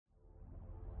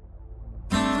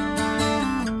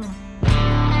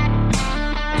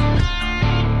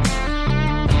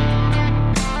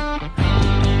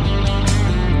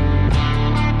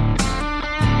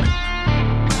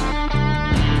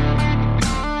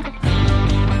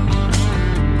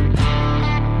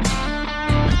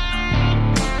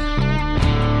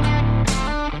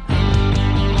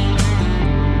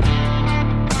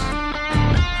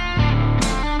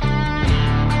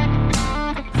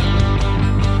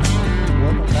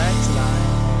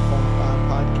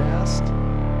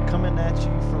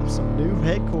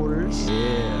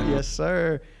Yes,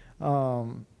 sir.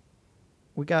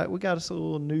 We got us a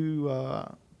little new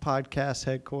podcast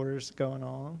headquarters going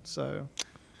on, so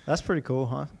that's pretty cool,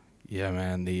 huh? Yeah,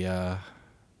 man. The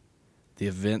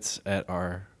events at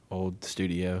our old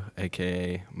studio,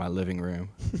 aka my living room,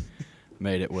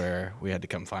 made it where we had to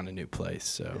come find a new place.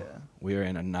 So we are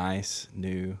in a nice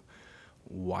new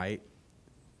white,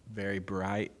 very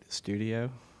bright studio.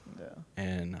 Yeah.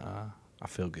 And I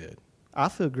feel good. I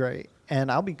feel great. And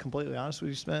I'll be completely honest with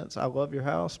you, Spence. I love your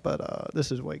house, but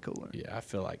this is way cooler. Yeah, I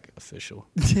feel like official.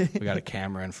 We got a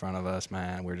camera in front of us,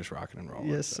 man. We're just rocking and rolling.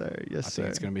 Yes, sir. Yes, sir. I think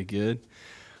it's gonna be good.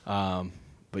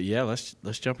 But yeah,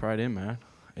 let's jump right in, man.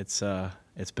 It's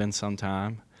been some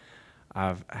time.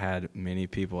 I've had many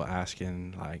people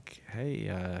asking like,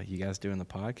 "Hey, you guys doing the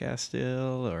podcast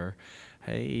still?" Or,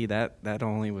 "Hey, that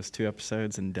only was 2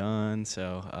 episodes and done."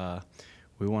 So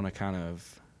we want to kind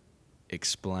of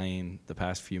explain the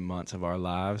past few months of our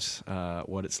lives,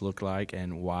 what it's looked like,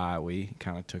 and why we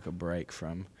kind of took a break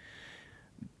from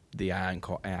the I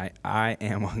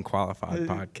Am Unqualified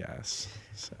podcast.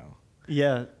 So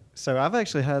yeah. So I've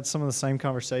actually had some of the same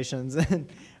conversations,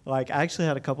 and like I actually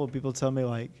had a couple of people tell me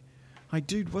like,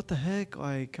 dude, what the heck?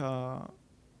 Like,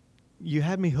 you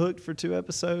had me hooked for 2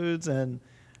 episodes, and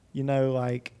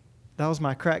like that was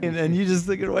my crack, and you just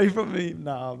took it away from me.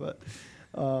 Nah,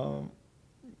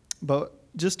 but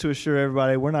just to assure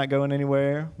everybody, we're not going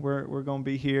anywhere. We're going to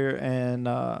be here, and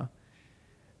I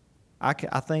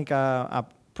think I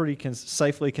pretty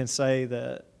safely can say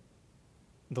that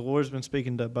the Lord's been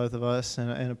speaking to both of us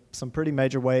in some pretty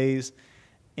major ways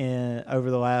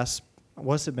over the last,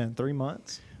 what's it been, 3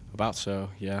 months? About so,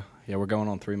 yeah. Yeah, we're going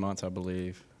on 3 months, I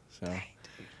believe. So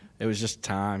it was just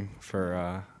time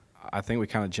for, I think we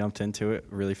kind of jumped into it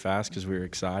really fast because we were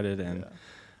excited, and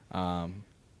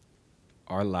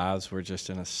our lives were just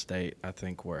in a state, I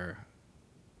think, where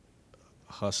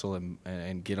hustle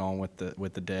and get on with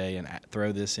the day and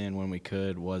throw this in when we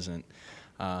could wasn't,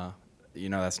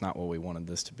 that's not what we wanted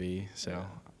this to be. So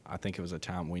I think it was a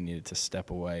time we needed to step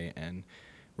away and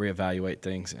reevaluate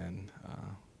things, and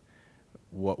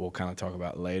what we'll kind of talk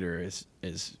about later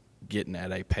is getting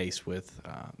at a pace with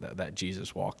that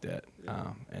Jesus walked at,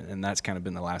 and that's kind of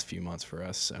been the last few months for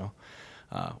us. So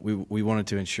we wanted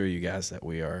to ensure you guys that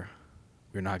we're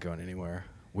not going anywhere.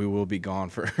 We will be gone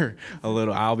for a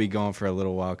little. I'll be gone for a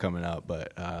little while coming up,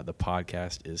 but the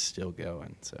podcast is still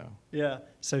going. So yeah.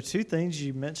 So 2 things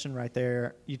you mentioned right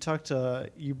there.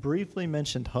 You briefly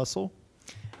mentioned hustle,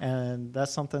 and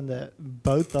that's something that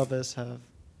both of us have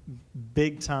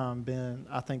big time been.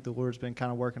 I think the Lord's been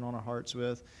kind of working on our hearts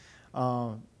with.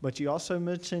 But you also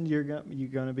mentioned you're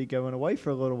going to be going away for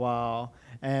a little while,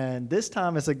 and this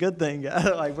time it's a good thing.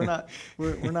 Like we're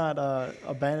not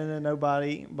abandoning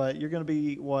nobody, but you're going to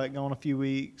be gone a few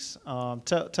weeks.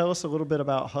 Tell us a little bit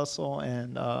about hustle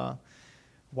and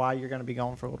why you're going to be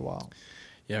gone for a little while.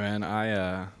 Yeah, man.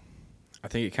 I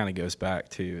think it kind of goes back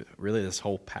to really this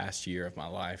whole past year of my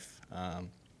life.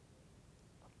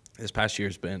 This past year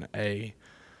has been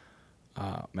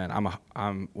man,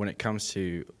 I'm when it comes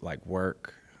to like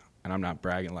work, and I'm not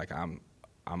bragging, like I'm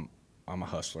a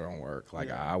hustler on work.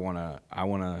 Like I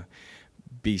wanna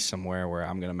be somewhere where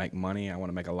I'm gonna make money. I want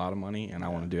to make a lot of money, and I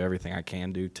want to do everything I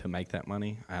can do to make that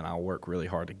money, and I'll work really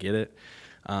hard to get it.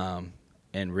 And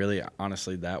really,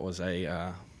 honestly, that was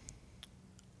a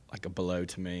blow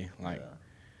to me. Like,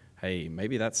 hey,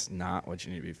 maybe that's not what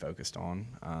you need to be focused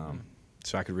on.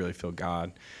 So I could really feel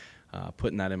God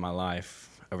putting that in my life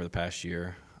over the past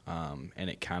year, and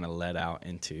it kind of led out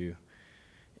into,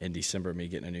 in December, me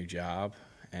getting a new job,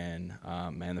 and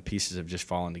man, the pieces have just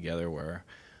fallen together where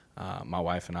my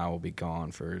wife and I will be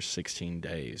gone for 16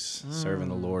 days serving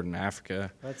the Lord in Africa.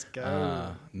 Let's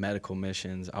go. Medical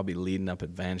missions. I'll be leading up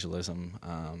evangelism.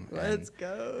 Let's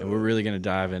go. And we're really going to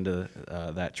dive into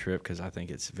that trip because I think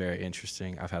it's very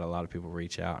interesting. I've had a lot of people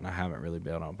reach out, and I haven't really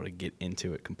been able to get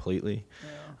into it completely.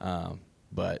 Yeah.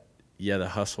 But yeah, the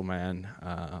hustle, man,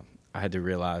 I had to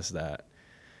realize that,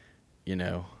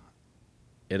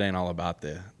 it ain't all about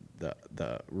the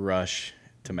rush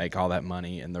to make all that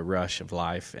money and the rush of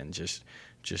life and just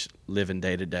living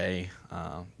day to day.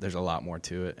 There's a lot more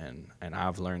to it, and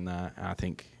I've learned that, and I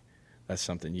think that's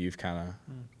something you've kind of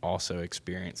also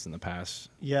experienced in the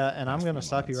past. Yeah, and I'm going to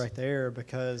stop you right there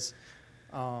because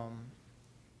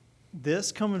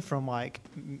this coming from like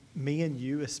me and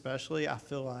you especially, I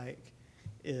feel like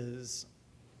is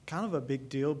kind of a big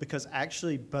deal because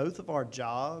actually both of our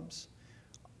jobs,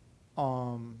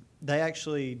 they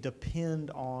actually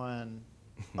depend on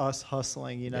us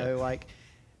hustling, like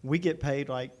we get paid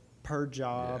like per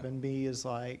job, and me is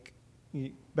like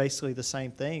basically the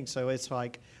same thing. So it's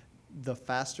like the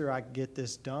faster I get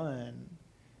this done,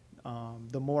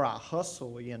 the more I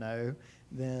hustle,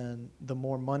 then the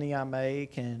more money I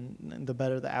make, and the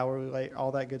better the hourly rate,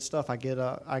 all that good stuff. I get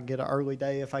an early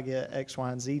day if I get X,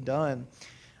 Y, and Z done.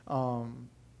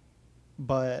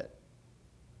 But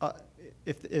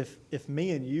if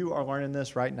me and you are learning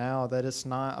this right now, that it's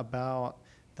not about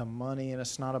the money, and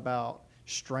it's not about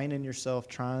straining yourself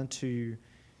trying to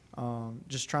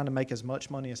make as much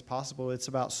money as possible. It's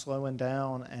about slowing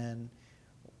down and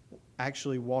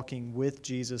actually walking with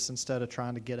Jesus instead of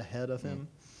trying to get ahead of him.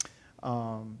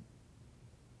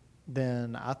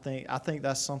 Then I think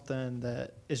that's something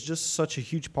that is just such a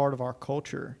huge part of our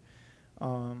culture.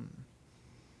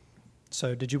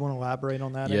 So did you want to elaborate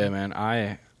on that? Yeah, man,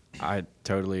 I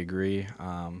totally agree.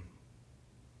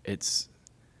 It's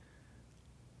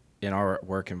in our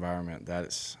work environment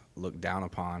that's looked down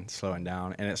upon, slowing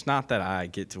down. And it's not that I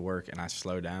get to work and I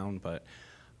slow down, but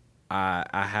I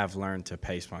have learned to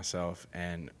pace myself.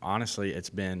 And honestly, it's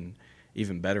been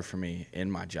even better for me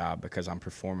in my job because I'm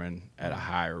performing at a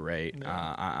higher rate.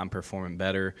 Yeah. I'm performing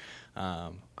better.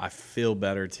 I feel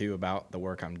better, too, about the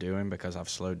work I'm doing because I've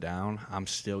slowed down. I'm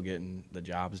still getting the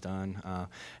jobs done.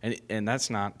 And that's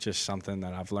not just something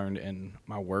that I've learned in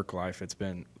my work life. It's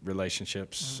been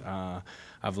relationships.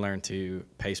 I've learned to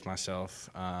pace myself.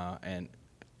 Man,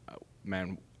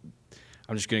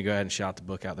 I'm just going to go ahead and shout the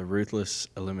book out. The Ruthless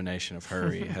Elimination of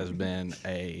Hurry has been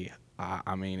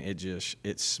I mean,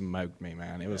 it smoked me,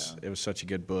 man. It was such a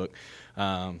good book.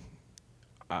 I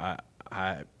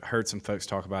heard some folks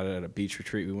talk about it at a beach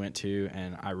retreat we went to,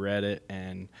 and I read it,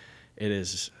 and it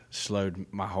has slowed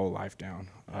my whole life down.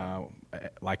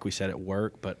 Like we said, at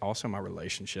work, but also my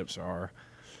relationships are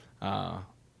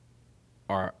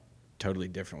totally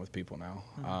different with people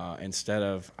now. Instead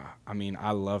of,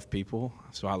 I love people,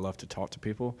 so I love to talk to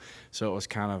people. So it was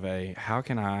kind of how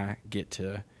can I get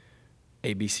to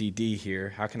A, B, C, D here?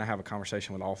 How can I have a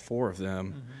conversation with all four of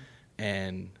them?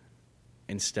 And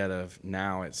instead of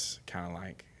now, it's kind of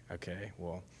like, okay,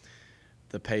 well,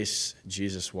 the pace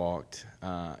Jesus walked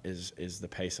is the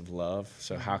pace of love.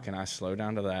 So how can I slow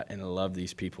down to that and love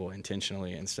these people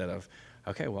intentionally instead of,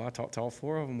 okay, well, I talked to all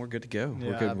four of them. We're good to go.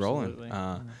 We're good rolling.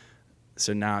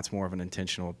 So now it's more of an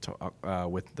intentional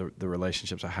with the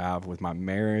relationships I have with my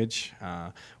marriage,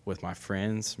 with my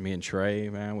friends. Me and Trey,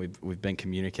 man, we've been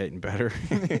communicating better.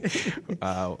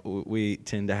 We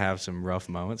tend to have some rough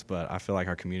moments, but I feel like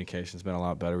our communication's been a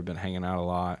lot better. We've been hanging out a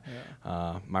lot.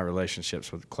 Yeah. My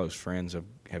relationships with close friends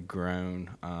have grown.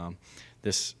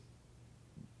 This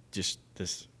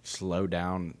slow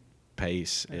down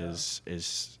pace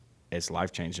is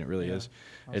life changing. It really is.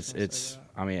 It's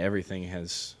everything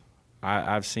has.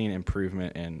 I've seen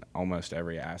improvement in almost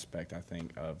every aspect, I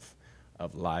think, of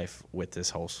life with this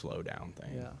whole slow down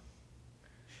thing. Yeah.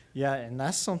 Yeah, and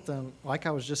that's something, like I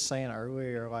was just saying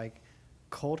earlier, like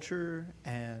culture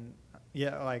and,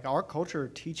 like our culture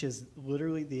teaches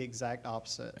literally the exact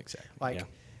opposite. Exactly.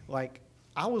 Like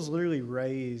I was literally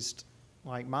raised,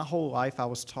 like my whole life I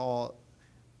was taught,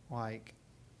 like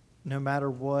no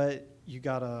matter what, you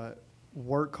got to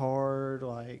work hard,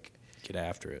 like, Get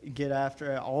after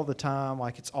it all the time.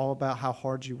 Like it's all about how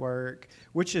hard you work,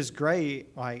 which is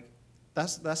great. Like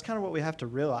that's kind of what we have to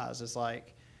realize is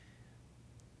like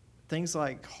things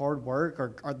like hard work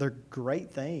are they're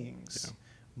great things,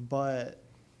 but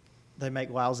they make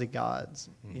lousy gods,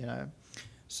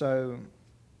 So,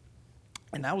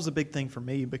 and that was a big thing for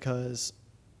me because,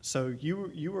 so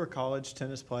you were a college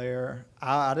tennis player.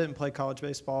 I didn't play college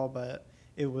baseball, but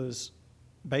it was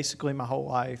basically my whole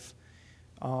life.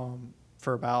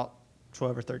 For about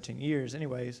 12 or 13 years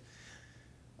anyways.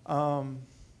 And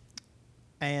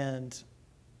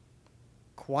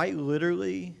quite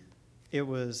literally,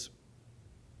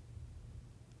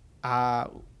 I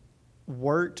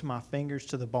worked my fingers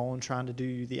to the bone trying to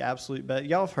do the absolute best.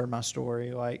 Y'all have heard my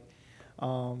story. Like,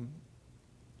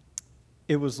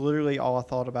 it was literally all I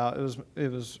thought about. It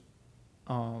was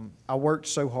I worked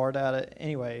so hard at it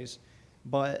anyways,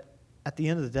 but at the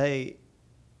end of the day,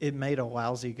 it made a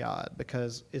lousy God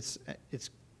because it's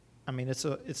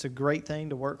a great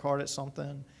thing to work hard at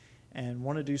something and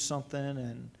want to do something,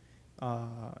 and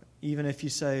even if you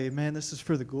say, man, this is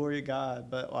for the glory of God,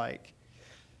 but like,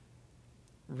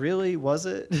 really, was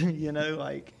it?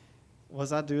 Like,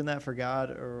 was I doing that for God,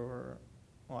 or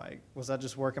like, was I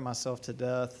just working myself to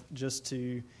death just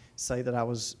to say that I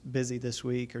was busy this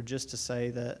week, or just to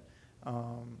say that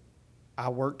I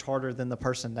worked harder than the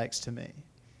person next to me?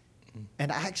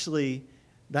 And actually,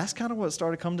 that's kind of what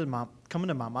started coming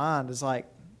to my mind is like,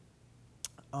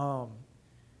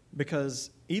 because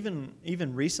even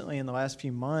recently in the last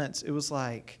few months, it was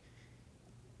like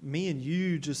me and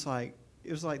you just like,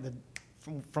 it was like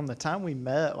from the time we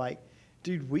met, like,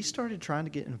 dude, we started trying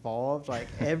to get involved like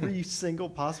every single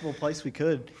possible place we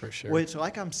could. For sure. Which,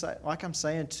 like I'm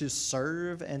saying, to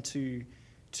serve and to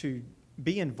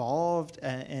be involved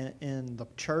in the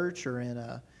church or in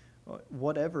a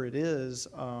whatever it is.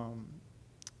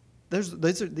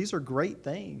 These are great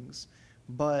things,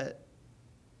 but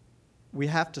we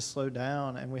have to slow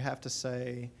down and we have to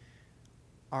say,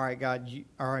 all right, God,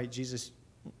 all right, Jesus,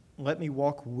 let me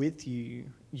walk with you.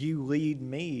 You lead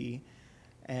me,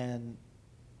 and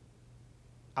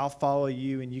I'll follow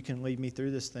you, and you can lead me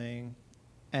through this thing.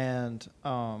 And,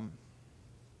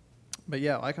 but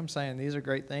yeah, like I'm saying, these are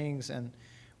great things, and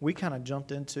we kind of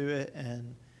jumped into it,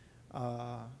 and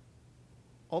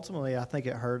ultimately I think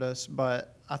it hurt us,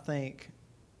 but I think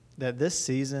that this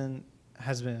season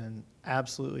has been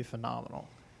absolutely phenomenal.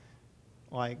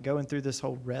 Like going through this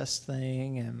whole rest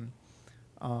thing and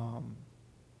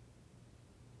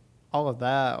all of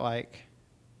that, like,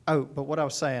 oh, but what I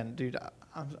was saying, dude,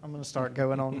 I'm going to start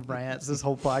going on rants this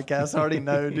whole podcast. I already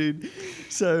know, dude.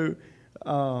 So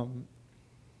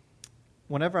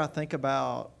whenever I think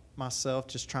about myself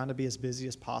just trying to be as busy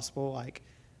as possible, like,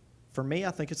 for me,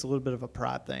 I think it's a little bit of a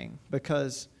pride thing,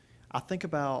 because I think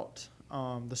about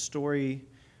the story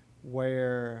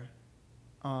where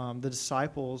the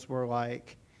disciples were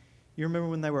like, you remember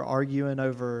when they were arguing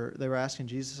over, they were asking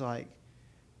Jesus, like,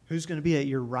 who's going to be at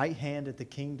your right hand at the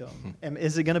kingdom? And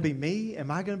is it going to be me?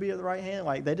 Am I going to be at the right hand?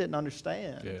 Like, they didn't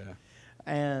understand. Yeah.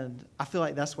 And I feel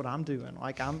like that's what I'm doing.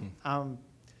 Like, I'm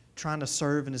trying to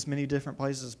serve in as many different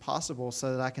places as possible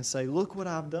so that I can say, look what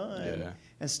I've done. Yeah.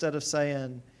 Instead of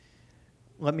saying,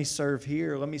 let me serve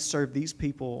here. Let me serve these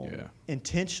people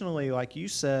intentionally, like you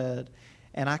said.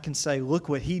 And I can say, look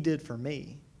what he did for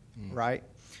me. Right?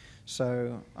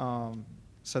 So,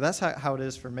 so that's how it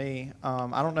is for me.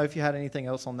 I don't know if you had anything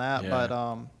else on that,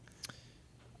 but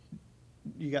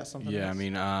you got something else? Yeah, I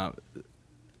mean,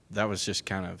 that was just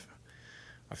kind of,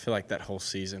 I feel like that whole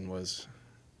season was,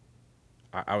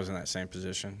 I was in that same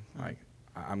position. Like,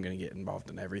 I'm going to get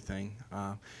involved in everything.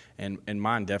 And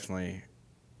mine definitely,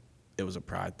 it was a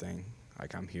pride thing.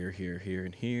 Like, I'm here,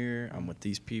 and here. I'm with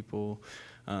these people.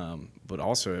 But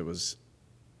also it was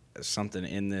something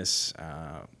in this,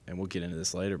 and we'll get into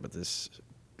this later, but this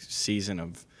season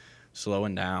of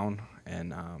slowing down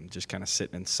and just kind of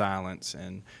sitting in silence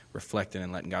and reflecting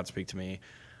and letting God speak to me.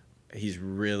 He's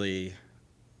really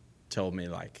told me,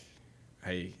 like,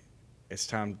 hey, it's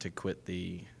time to quit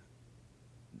the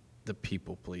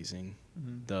people pleasing,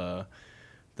 the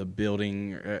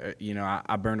building.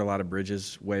 I burned a lot of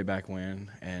bridges way back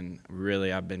when, and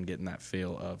really I've been getting that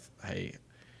feel of, hey,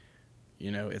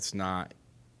 it's not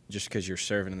just because you're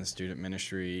serving in the student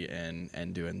ministry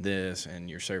and doing this, and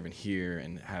you're serving here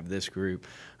and have this group,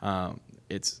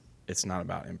 it's not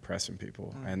about impressing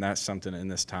people. And that's something in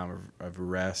this time of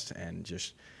rest and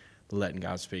just letting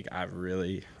God speak. I've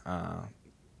really,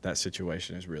 that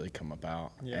situation has really come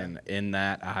about. Yeah. And in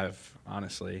that, I've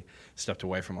honestly stepped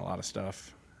away from a lot of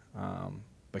stuff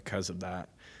because of that.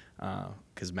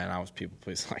 Because, man, I was people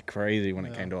pleasing like crazy when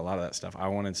it came to a lot of that stuff. I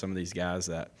wanted some of these guys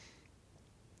that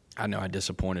I know I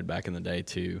disappointed back in the day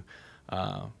to,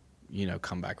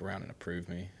 come back around and approve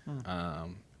me.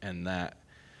 And that,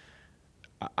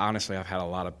 honestly, I've had a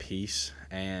lot of peace,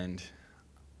 and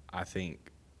I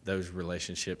think those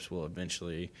relationships will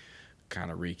eventually kind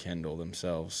of rekindle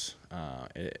themselves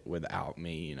without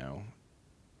me,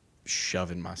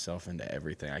 shoving myself into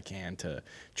everything I can to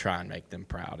try and make them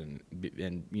proud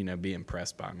and be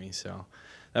impressed by me. So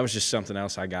that was just something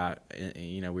else I got.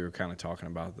 We were kind of talking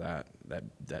about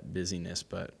that busyness,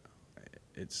 but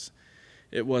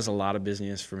it was a lot of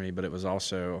busyness for me, but it was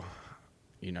also,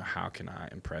 how can I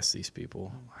impress these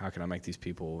people? How can I make these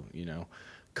people,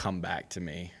 come back to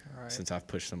me since I've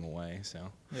pushed them away?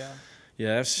 So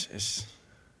it's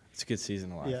a good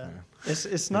season of life, man.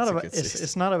 It's not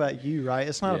about you, right?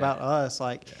 It's not about us.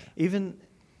 Like, even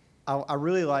I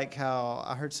really like how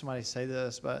I heard somebody say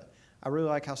this, but I really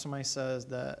like how somebody says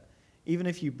that even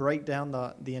if you break down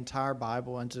the entire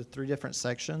Bible into 3 different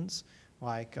sections,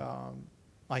 like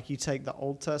you take the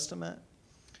Old Testament,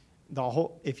 the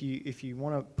whole, if you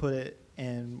want to put it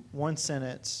in one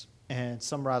sentence and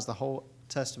summarize the whole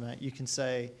Testament, you can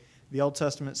say the Old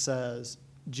Testament says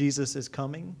Jesus is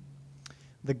coming.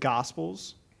 The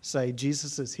Gospels say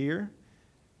Jesus is here,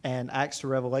 and Acts to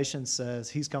Revelation says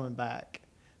he's coming back.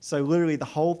 So literally the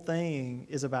whole thing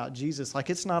is about Jesus. Like,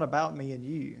 it's not about me and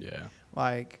you. Yeah.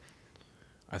 Like,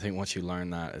 I think once you learn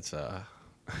that, it's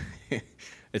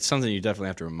it's something you definitely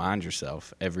have to remind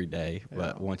yourself every day.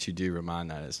 But once you do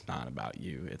remind that it's not about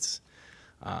you, it's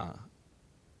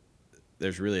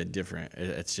there's really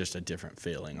it's just a different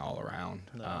feeling all around.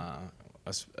 No.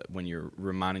 When you're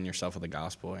reminding yourself of the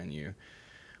gospel and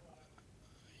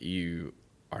you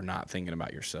are not thinking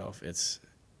about yourself, it's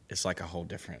like a whole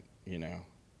different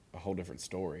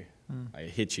story. Like,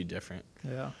 it hits you different.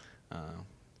 Yeah.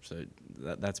 So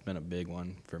that's been a big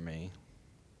one for me.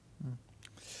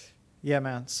 Yeah,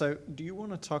 man. So do you want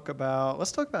to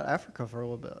let's talk about Africa for a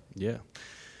little bit. Yeah.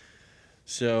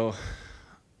 So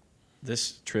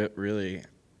this trip really,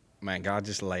 man, God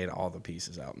just laid all the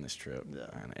pieces out in this trip. Yeah.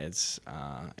 And it's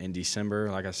in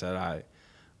December, like I said, I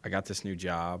got this new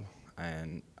job,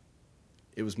 and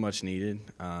it was much needed.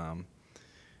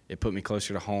 It put me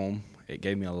closer to home. It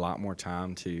gave me a lot more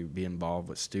time to be involved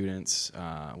with students,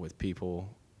 with people,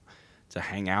 to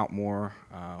hang out more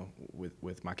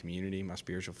with my community, my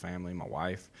spiritual family, my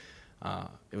wife.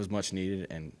 It was much needed,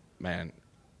 and man,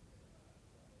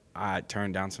 I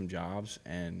turned down some jobs,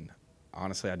 and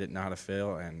honestly, I didn't know how to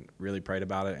feel, and really prayed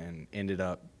about it, and ended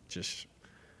up just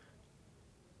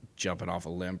jumping off a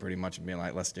limb pretty much and being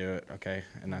like, let's do it, okay?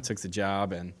 And I took the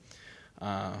job, and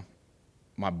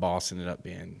my boss ended up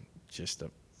being just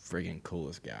the friggin'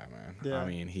 coolest guy, man. Yeah. I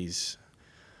mean, he's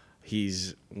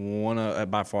one of,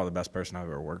 by far, the best person I've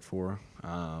ever worked for.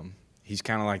 He's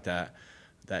kind of like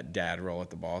that dad role at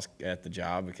the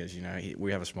job, because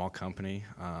we have a small company,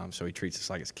 so he treats us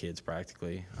like his kids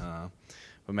practically.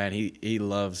 But man, he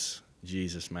loves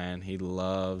Jesus, man. He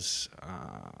loves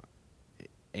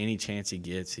any chance he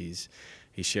gets.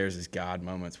 He shares his God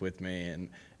moments with me, and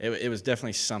it was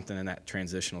definitely something in that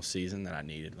transitional season that I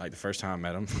needed. Like, the first time I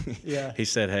met him, Yeah. he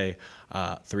said, "Hey,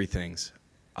 3 things: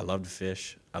 I love to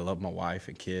fish, I love my wife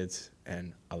and kids,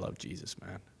 and I love Jesus,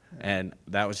 man." Yeah. And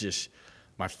that was just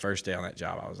my first day on that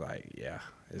job. I was like, "Yeah,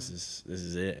 this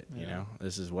is it." Yeah.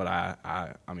 This is what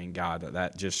I mean, God,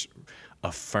 that just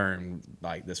affirmed,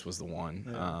 like, this was the one.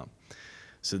 Yeah.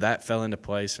 So that fell into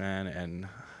place, man, and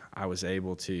I was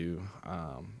able to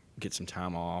get some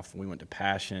time off. We went to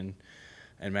Passion,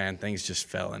 and man, things just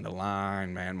fell into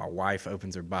line, man. My wife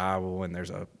opens her Bible, and there's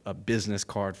a business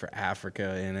card for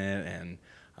Africa in it, and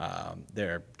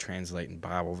they're translating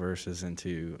Bible verses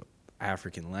into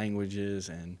African languages,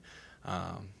 and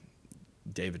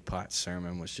David Platt's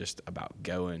sermon was just about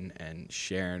going and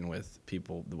sharing with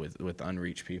people, with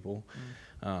unreached people.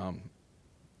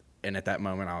 And at that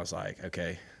moment, I was like,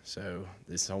 okay, so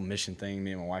this whole mission thing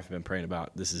me and my wife have been praying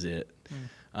about, this is it.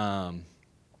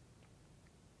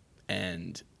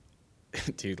 And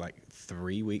dude, like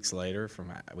 3 weeks later,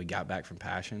 we got back from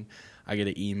Passion, I get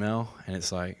an email, and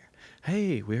it's like,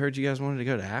 hey, we heard you guys wanted to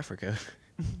go to Africa.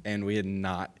 And we had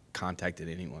not contacted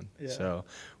anyone. Yeah. So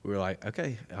we were like,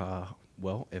 okay,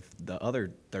 well, if the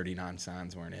other 39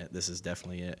 signs weren't it, this is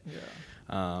definitely it.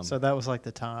 Yeah. So that was like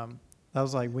the time. That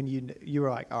was like when you were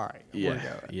like, all right, we're going.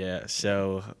 Yeah.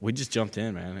 So we just jumped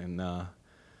in, man, and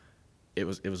it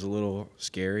was a little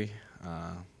scary.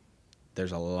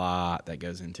 There's a lot that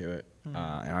goes into it, and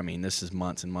I mean, this is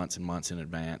months and months and months in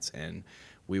advance, and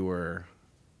we were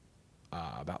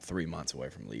about 3 months away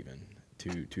from leaving.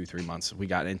 3 months. We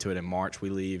got into it in March. We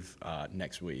leave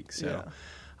next week. So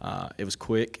it was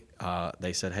quick.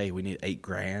 They said, hey, we need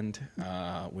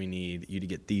 $8,000. We need you to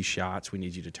get these shots. We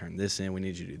need you to turn this in. We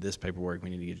need you to do this paperwork. We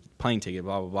need to get a plane ticket,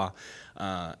 blah, blah,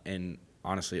 blah. And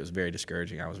honestly, it was very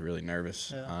discouraging. I was really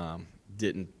nervous. Yeah.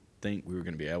 Didn't think we were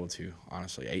going to be able to,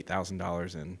 honestly,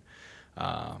 $8,000. And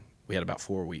we had about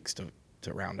 4 weeks to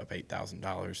round up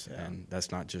 $8,000. Yeah. And that's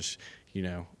not just,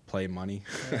 play money.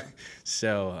 Yeah.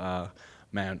 So,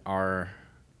 man,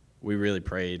 we really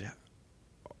prayed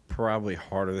probably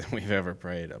harder than we've ever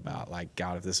prayed about, like,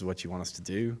 God, if this is what you want us to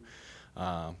do,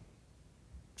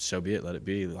 so be it, let it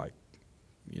be. Like,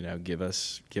 give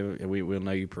it, we'll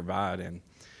know you provide. And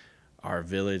our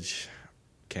village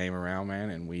came around, man,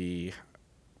 and we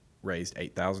raised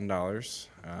 $8,000.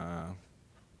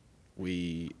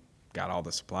 We got all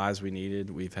the supplies we needed.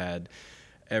 We've had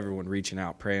everyone reaching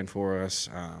out, praying for us.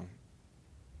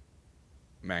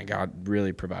 Man, God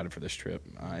really provided for this trip.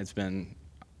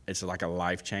 It's like a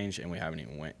life change, and we haven't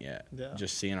even went yet. Yeah.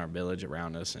 Just seeing our village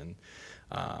around us, and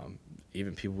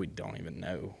even people we don't even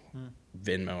know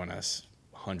Venmoing us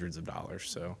hundreds of dollars.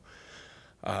 So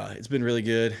it's been really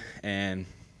good. And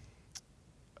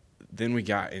then we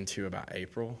got into about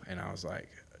April, and I was like,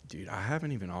 dude, I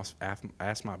haven't even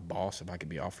asked my boss if I could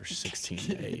be off for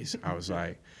 16 days. I was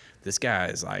like, this guy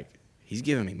is like, he's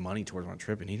giving me money towards my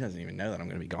trip, and he doesn't even know that I'm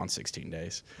going to be gone 16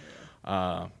 days.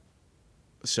 Yeah.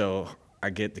 So I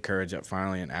get the courage up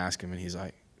finally and ask him, and he's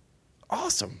like,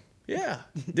 awesome. Yeah,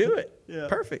 do it. Yeah.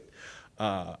 Perfect.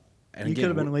 And you could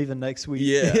have been leaving next week.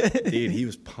 Yeah, dude, he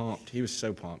was pumped. He was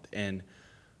so pumped. And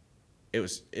it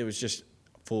was just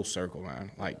full circle,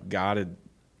 man. Like God had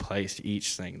placed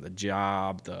each thing, the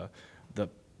job, the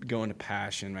going to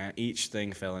passion, man. Each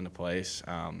thing fell into place.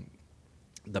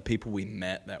 The people we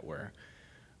met that were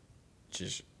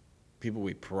just people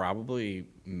we probably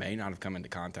may not have come into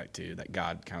contact to, that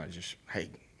God kind of just, hey,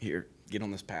 here, get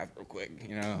on this path real quick,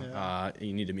 you know. Yeah.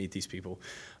 You need to meet these people.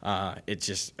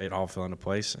 It all fell into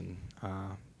place, and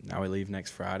now we leave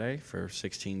next Friday for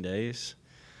 16 days.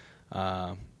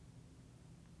 We're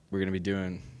going to be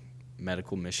doing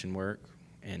medical mission work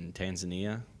in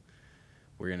Tanzania.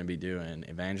 We're going to be doing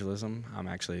evangelism. I'm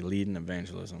actually leading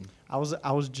evangelism. I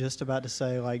was just about to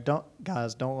say, like, don't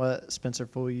let Spencer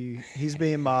fool you. He's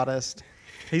being modest.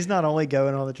 He's not only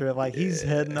going on the trip, like he's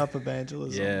heading up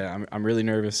evangelism. Yeah, I'm really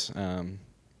nervous.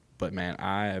 But man,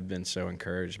 I have been so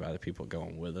encouraged by the people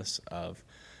going with us. Of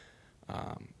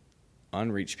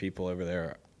unreached people over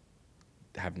there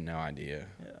have no idea.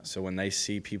 Yeah. So when they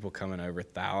see people coming over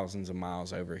thousands of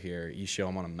miles over here, you show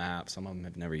them on a map. Some of them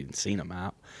have never even seen a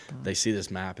map. Mm-hmm. They see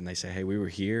this map and they say, hey, we were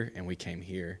here and we came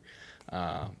here.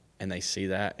 And they see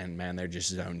that, and man, they're just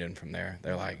zoned in from there.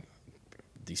 They're like,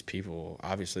 these people,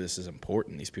 obviously this is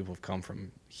important. These people have come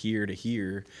from here to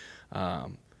here,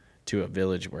 to a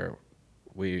village where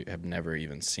we have never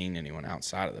even seen anyone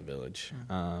outside of the village.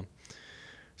 Mm-hmm.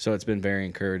 So it's been very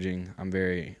encouraging. I'm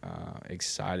very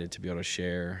excited to be able to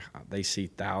share. They see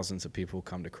thousands of people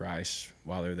come to Christ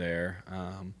while they're there.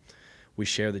 We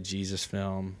share the Jesus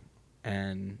film,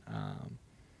 and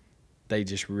they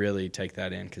just really take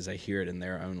that in because they hear it in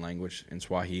their own language, in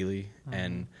Swahili. Mm-hmm.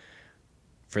 And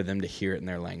for them to hear it in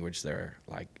their language, they're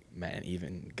like, man,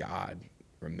 even God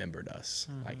remembered us.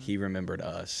 Mm-hmm. Like, he remembered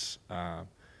us.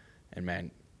 And man,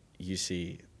 you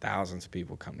see thousands of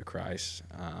people come to Christ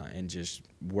and just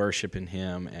worshiping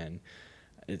him, and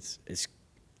it's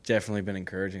definitely been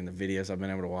encouraging. The videos I've been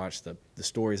able to watch, the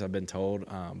stories I've been told,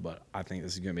 but I think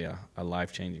this is going to be a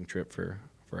life-changing trip for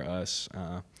us.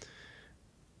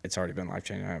 It's already been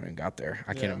life-changing. I haven't even got there.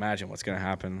 I can't imagine what's going to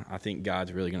happen. I think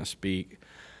God's really going to speak.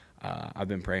 I've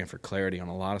been praying for clarity on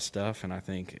a lot of stuff, and I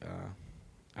think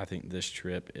this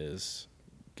trip is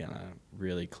going to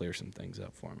really clear some things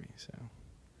up for me. So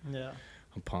yeah.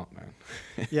 I'm pumped, man.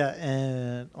 Yeah,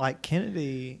 and like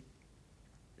Kennedy,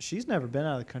 she's never been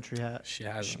out of the country yet. She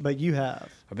hasn't. But you have.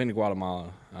 I've been to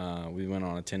Guatemala. We went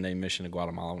on a 10-day mission to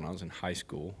Guatemala when I was in high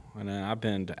school. And then I've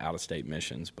been to out-of-state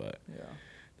missions, but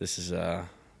this is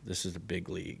the big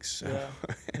leagues. So. Yeah,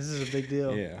 this is a big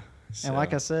deal. Yeah. So. And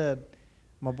like I said,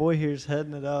 my boy here's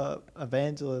heading it up,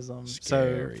 evangelism.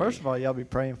 Scary. So first of all, y'all be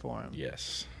praying for him.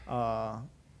 Yes.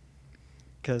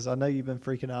 Because I know you've been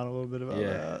freaking out a little bit about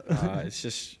that. It's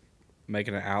just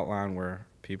making an outline where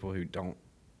people who don't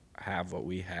have what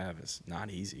we have is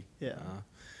not easy. Yeah.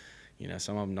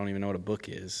 Some of them don't even know what a book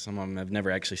is. Some of them have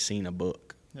never actually seen a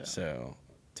book. Yeah. So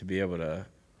to be able to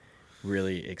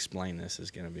really explain this is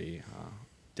going to be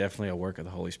definitely a work of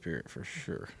the Holy Spirit for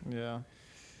sure. Yeah.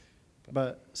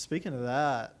 But speaking of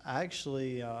that, I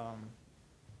actually,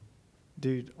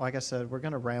 dude, like I said, we're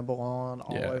going to ramble on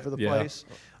all over the place.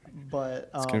 But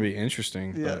it's going to be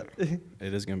interesting, yeah. But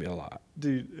it is going to be a lot.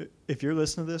 Dude, if you're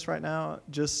listening to this right now,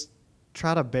 just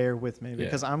try to bear with me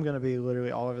because I'm going to be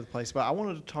literally all over the place. But I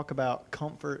wanted to talk about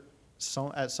comfort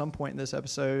at some point in this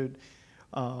episode.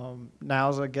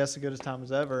 Now's, I guess, as good a time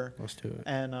as ever. Let's do it.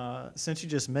 And since you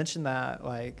just mentioned that,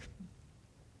 like,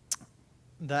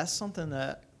 that's something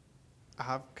that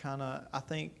I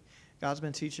think God's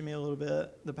been teaching me a little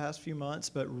bit the past few months,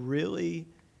 but really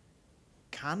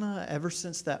kind of ever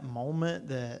since that moment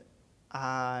that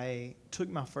I took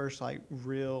my first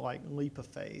real leap of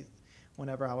faith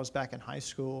whenever I was back in high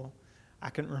school. I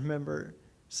can remember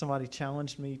somebody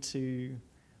challenged me to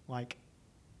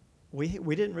we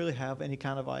didn't really have any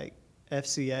kind of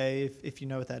FCA, if you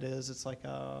know what that is. It's like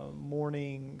a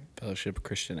morning Fellowship of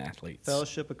Christian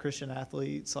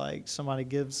Athletes. Like somebody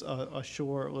gives a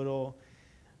short little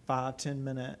 5-10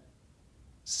 minute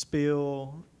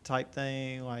spiel type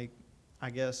thing, I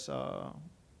guess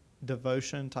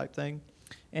devotion type thing.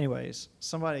 Anyways,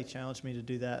 somebody challenged me to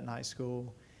do that in high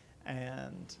school,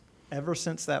 and ever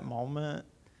since that moment,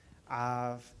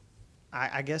 I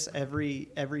guess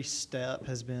every step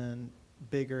has been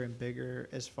bigger and bigger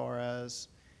as far as,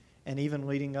 and even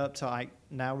leading up to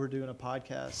now we're doing a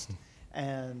podcast,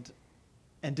 and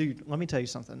dude, let me tell you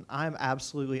something. I'm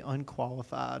absolutely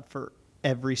unqualified for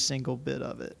every single bit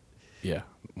of it. Yeah,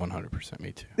 100%.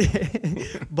 Me too.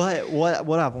 But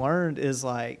what I've learned is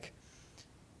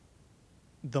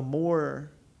the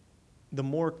more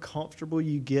comfortable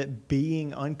you get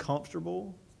being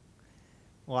uncomfortable,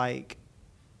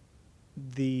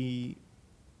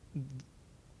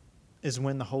 is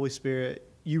when the Holy Spirit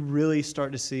you really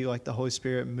start to see like the Holy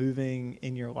Spirit moving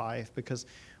in your life, because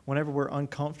whenever we're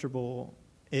uncomfortable,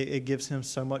 it gives him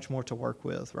so much more to work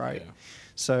with, right? Yeah.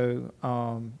 So,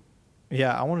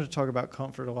 I wanted to talk about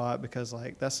comfort a lot because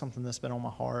like that's something that's been on my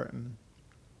heart, and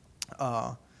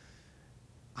I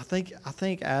think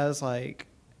as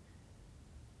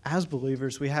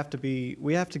believers we have to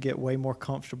get way more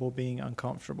comfortable being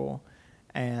uncomfortable,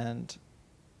 and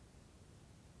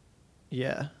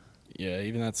yeah. Yeah,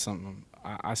 even that's something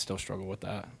I still struggle with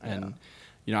that. And,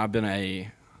 Yeah. I've been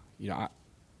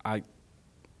I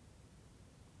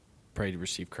prayed to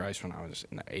receive Christ when I was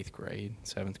in the 7th grade,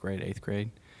 8th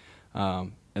grade.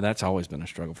 And that's always been a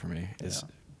struggle for me, is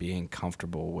being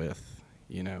comfortable with,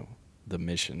 the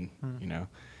mission,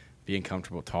 being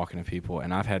comfortable talking to people.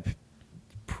 And I've had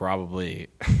probably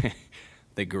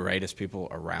the greatest people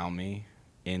around me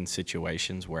in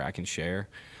situations where I can share.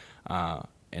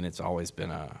 And it's always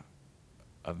been a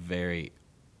very,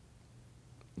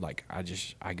 like,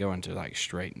 I go into like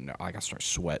straight, and like I start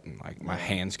sweating, like my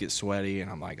hands get sweaty, and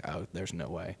I'm like, oh, there's no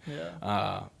way.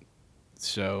 Yeah.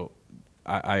 So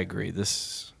I agree.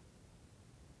 That's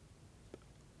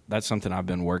something I've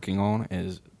been working on,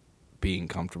 is being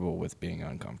comfortable with being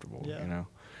uncomfortable. Yeah.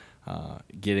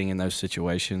 Getting in those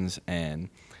situations and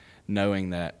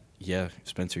knowing that,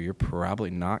 Spencer, you're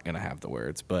probably not going to have the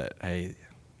words, but hey,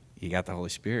 you got the Holy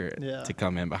Spirit to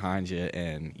come in behind you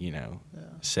and,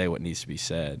 say what needs to be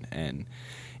said. And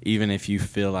even if you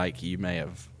feel like you may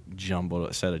have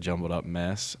said a jumbled up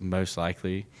mess, most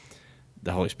likely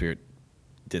the Holy Spirit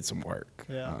did some work.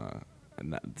 Yeah.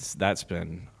 And that's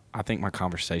been, I think my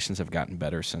conversations have gotten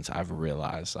better since I've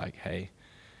realized, like, hey,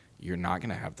 you're not going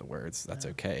to have the words. That's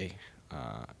okay.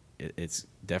 It's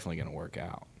definitely going to work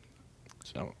out.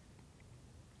 So.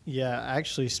 Yeah,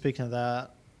 actually, speaking of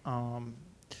that,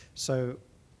 so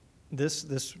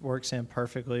this works in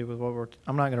perfectly with what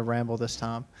I'm not going to ramble this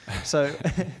time. So,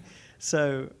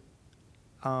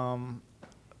 a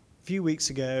few weeks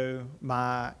ago,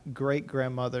 my great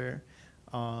grandmother,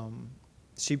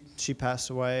 she passed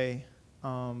away,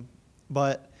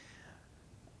 but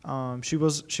she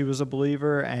was a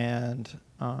believer, and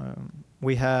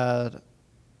we had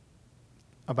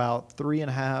about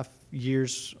 3.5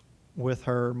 years with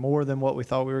her, more than what we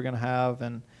thought we were going to have,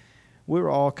 and we were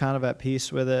all kind of at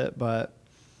peace with it. But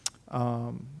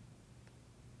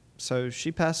so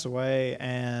she passed away,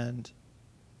 and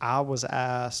I was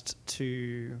asked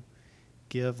to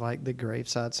give like the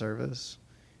graveside service,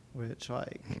 which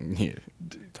like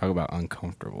talk about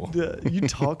uncomfortable. You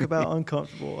talk about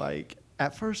uncomfortable. Like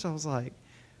at first I was like,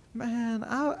 man,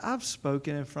 I've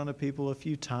spoken in front of people a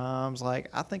few times. Like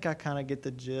I think I kind of get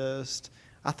the gist.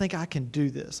 I think I can do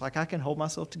this. Like I can hold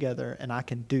myself together and I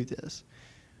can do this.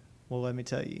 Well, let me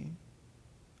tell you,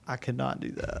 I could not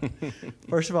do that.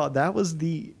 First of all, that was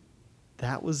the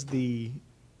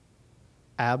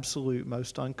absolute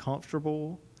most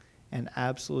uncomfortable and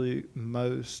absolute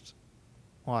most,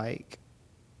 like,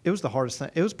 it was the hardest thing.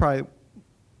 It was probably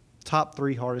top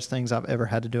 3 hardest things I've ever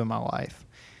had to do in my life.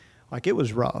 Like, it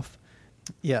was rough.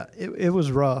 Yeah, it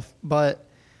was rough. But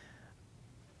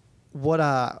what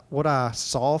I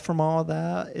saw from all of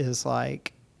that is,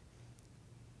 like,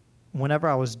 whenever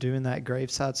I was doing that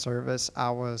graveside service,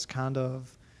 I was kind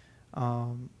of,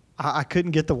 I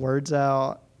couldn't get the words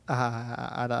out.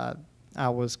 I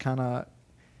was kind of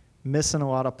missing a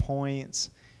lot of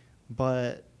points,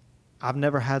 but I've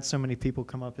never had so many people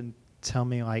come up and tell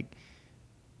me, like,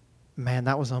 man,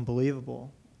 that was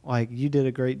unbelievable. Like, you did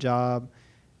a great job.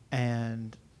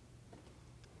 And,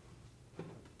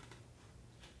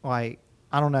 like,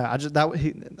 I don't know.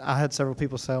 I had several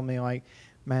people tell me, like,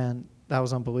 man, that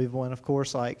was unbelievable. And of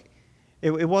course, like,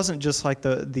 it wasn't just like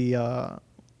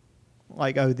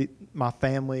my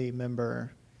family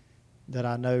member that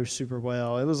I know super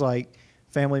well. It was like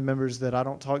family members that I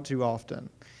don't talk to often.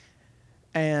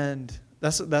 And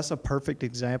that's a perfect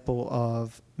example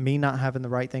of me not having the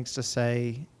right things to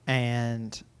say,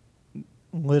 and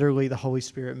literally the Holy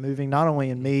Spirit moving not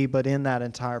only in me but in that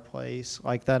entire place,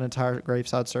 like that entire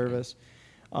graveside service.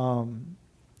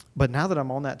 But now that I'm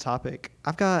on that topic,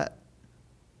 I've got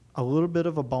a little bit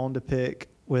of a bone to pick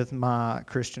with my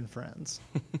Christian friends.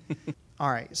 All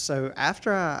right, so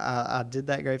after I did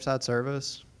that graveside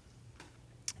service,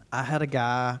 I had a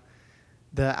guy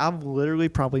that I've literally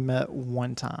probably met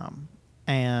one time,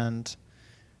 and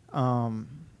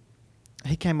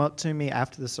he came up to me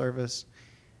after the service,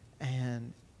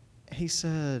 and he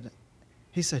said,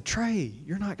 Trey,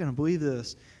 you're not going to believe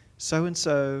this.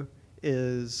 So-and-so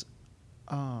is,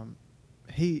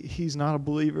 he's not a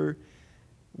believer.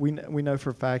 We know for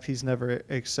a fact he's never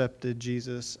accepted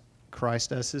Jesus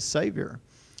Christ as his Savior.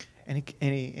 And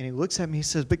he looks at me. He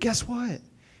says, "But guess what?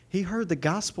 He heard the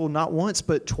gospel not once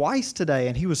but twice today,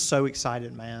 and he was so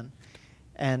excited, man."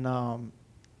 And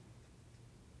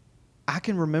I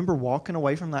can remember walking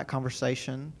away from that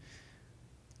conversation,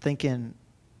 thinking,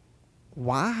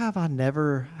 "Why have I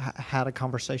never had a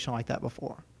conversation like that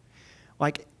before?"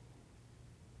 Like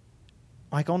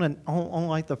on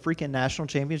like the freaking national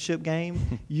championship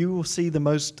game, you will see the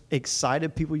most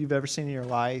excited people you've ever seen in your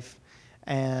life,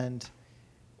 and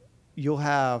you'll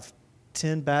have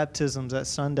 10 baptisms at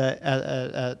Sunday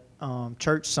at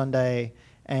church Sunday,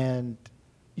 and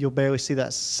you'll barely see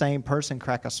that same person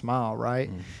crack a smile, right?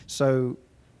 So,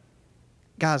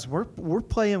 guys, we're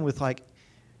playing with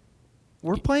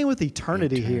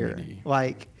eternity here.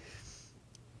 Like,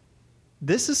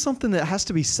 this is something that has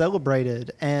to be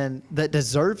celebrated and that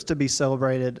deserves to be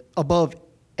celebrated above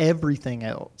everything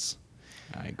else.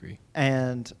 I agree.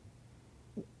 And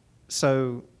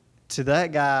so, to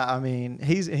that guy, I mean,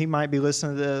 he might be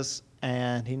listening to this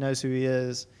and he knows who he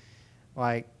is.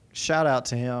 Like, shout out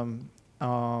to him,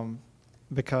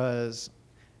 because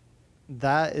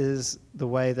that is the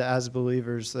way that as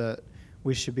believers that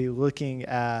we should be looking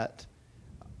at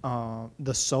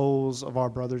the souls of our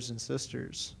brothers and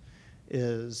sisters.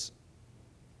 Is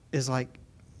like,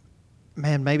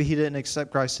 man, maybe he didn't accept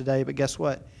Christ today, but guess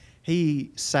what?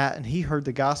 He sat and he heard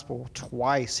the gospel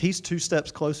twice. He's 2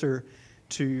 steps closer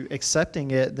to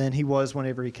accepting it than he was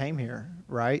whenever he came here,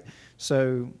 right?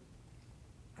 So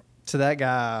to that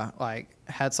guy, like,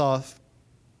 hats off.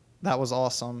 That was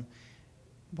awesome.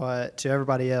 But to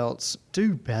everybody else,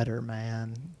 do better,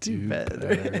 man. Do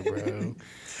better, bro.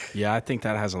 Yeah, I think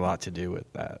that has a lot to do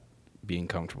with that. Being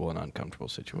comfortable in uncomfortable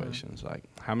situations. Like,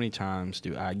 how many times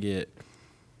do I get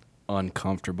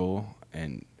uncomfortable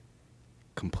and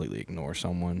completely ignore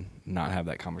someone, not have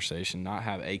that conversation, not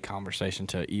have a conversation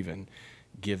to even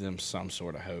give them some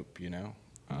sort of hope, you know?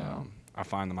 Yeah. I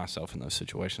find myself in those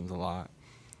situations a lot.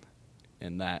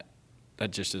 And that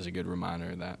just is a good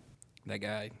reminder that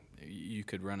guy, you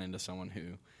could run into someone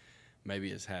who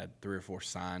maybe has had 3 or 4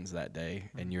 signs that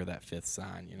day, and you're that 5th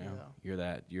sign, you know?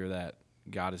 Yeah. You're that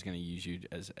God is going to use you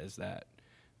as that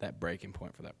breaking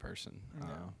point for that person.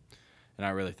 Yeah. And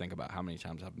I really think about how many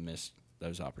times I've missed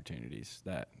those opportunities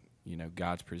that, you know,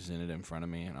 God's presented in front of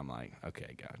me, and I'm like,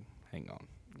 okay, God, hang on.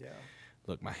 Yeah.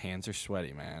 Look, my hands are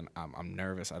sweaty, man. I'm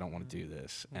nervous. I don't want to do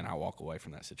this. And I walk away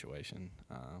from that situation.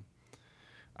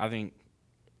 I think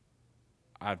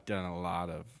I've had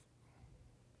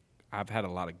a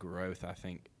lot of growth, I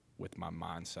think, with my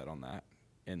mindset on that.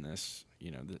 In this, you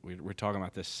know, we're talking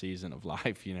about this season of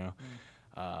life, you know,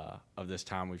 of this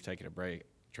time we've taken a break.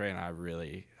 Trey and I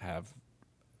really have,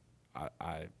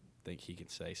 I think he can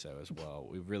say so as well.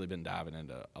 We've really been diving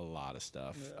into a lot of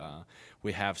stuff. Yeah.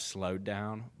 We have slowed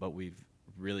down, but we've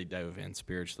really dove in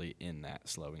spiritually in that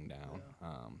slowing down. Yeah.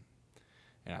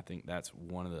 And I think that's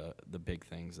one of the big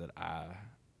things that I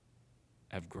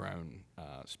have grown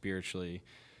spiritually,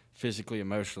 physically,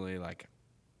 emotionally. Like,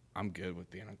 I'm good with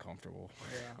being uncomfortable.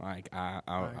 Yeah. Like,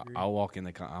 I'll walk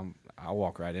I'll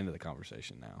walk right into the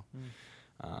conversation now.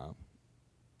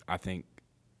 I think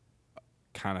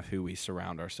kind of who we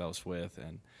surround ourselves with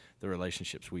and the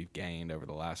relationships we've gained over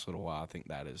the last little while, I think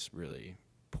that has really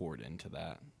poured into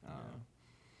that.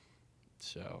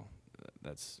 So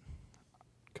that's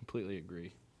completely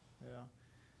agree. Yeah.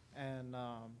 And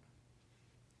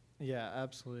yeah,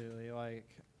 absolutely.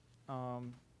 Like,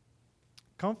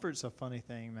 comfort's a funny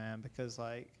thing, man, because,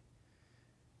 like,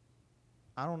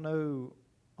 I don't know,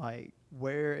 like,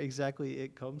 where exactly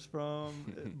it comes from,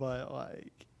 but,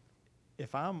 like,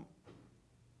 if I'm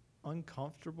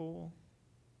uncomfortable,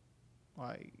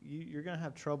 like, you're going to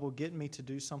have trouble getting me to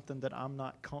do something that I'm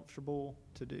not comfortable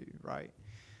to do, right?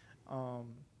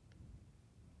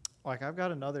 Like, I've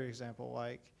got another example.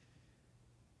 Like,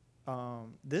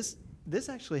 this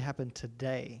actually happened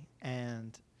today,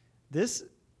 and this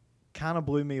kind of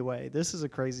blew me away. This is a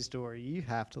crazy story. You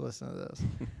have to listen to this.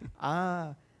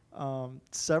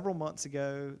 Several months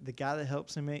ago, the guy that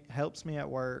helps me at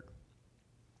work,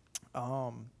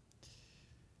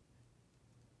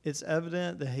 it's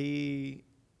evident that he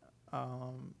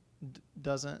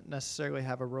doesn't necessarily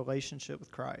have a relationship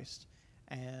with Christ,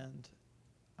 and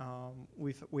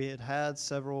we had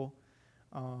several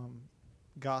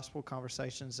gospel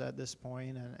conversations at this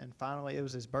point, and finally it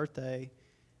was his birthday.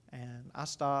 And I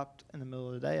stopped in the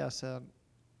middle of the day. I said,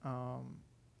 I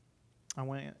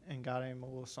went and got him a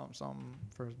little something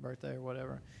for his birthday or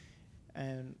whatever.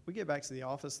 And we get back to the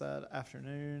office that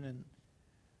afternoon, and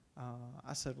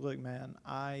I said, look, man,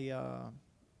 I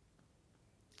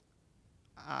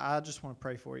just want to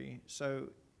pray for you. So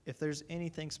if there's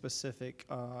anything specific,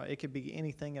 it could be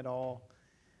anything at all.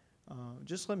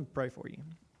 Just let me pray for you.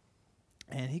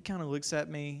 And he kind of looks at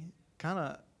me, kind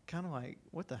of like,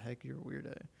 what the heck, you're a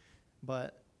weirdo.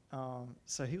 But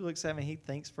so he looks at me, he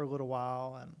thinks for a little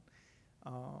while, and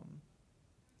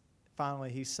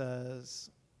finally he says,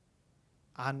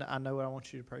 I know what I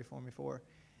want you to pray for me for.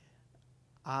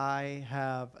 I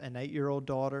have an 8-year-old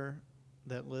daughter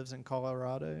that lives in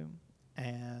Colorado,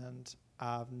 and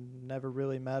I've never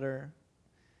really met her,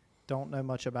 don't know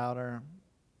much about her,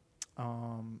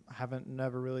 haven't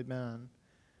never really been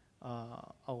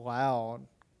allowed,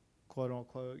 quote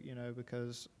unquote,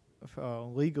 because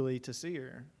legally to see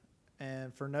her,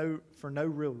 and for no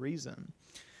real reason.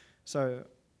 So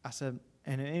I said,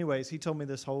 and anyways, he told me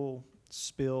this whole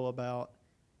spiel about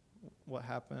what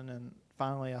happened, and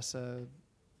finally I said,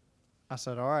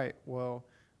 all right, well,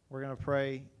 we're gonna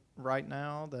pray right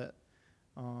now that,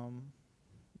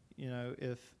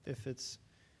 if it's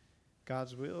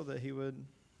God's will, that He would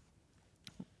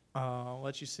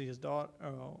let you see his daughter,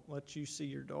 let you see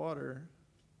your daughter,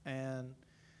 and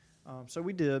so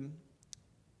we did,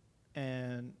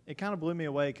 and it kind of blew me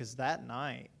away because that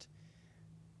night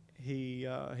he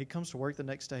comes to work the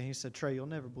next day and he said, Trey, you'll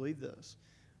never believe this.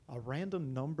 A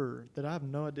random number that I have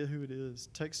no idea who it is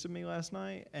texted me last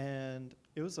night, and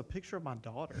it was a picture of my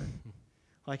daughter.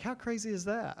 Like, how crazy is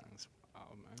that? That's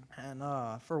wild, man.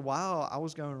 And for a while, I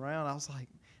was going around. I was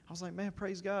like, man,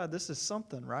 praise God, this is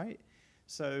something, right?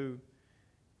 So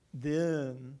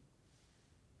then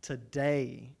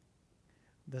today,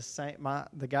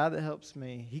 the guy that helps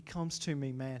me, he comes to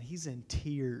me, man, he's in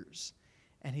tears,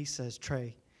 and he says,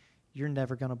 Trey, you're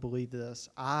never gonna believe this.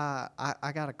 I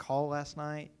got a call last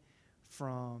night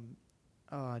from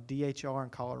DHR in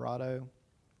Colorado,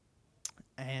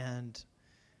 and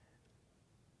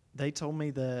they told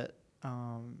me that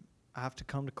I have to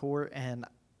come to court and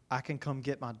I can come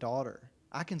get my daughter.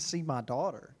 I can see my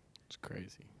daughter. It's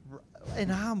crazy.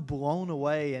 And I'm blown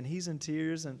away, and he's in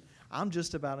tears, and I'm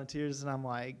just about in tears, and I'm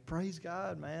like, praise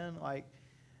God, man.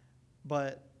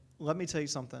 But let me tell you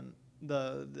something.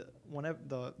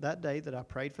 That day that I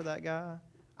prayed for that guy,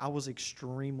 I was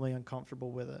extremely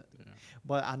uncomfortable with it. Yeah.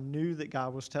 But I knew that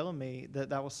God was telling me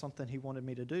that was something He wanted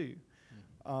me to do.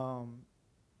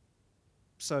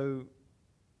 So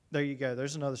there you go.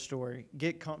 There's another story.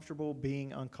 Get comfortable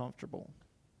being uncomfortable.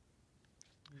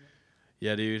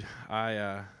 Yeah, dude.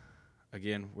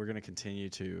 Again, we're going to continue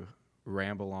to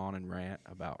ramble on and rant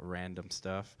about random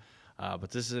stuff.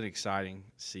 But this is an exciting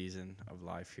season of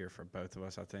life here for both of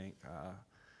us, I think.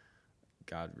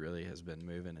 God really has been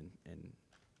moving and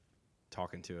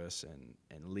talking to us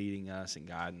and leading us and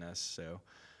guiding us. So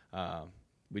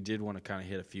we did want to kind of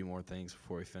hit a few more things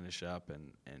before we finish up.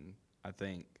 And I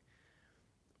think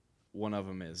one of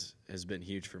them has been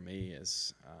huge for me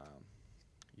is,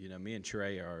 me and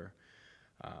Trey are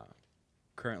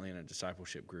currently in a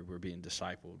discipleship group. We're being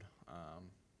discipled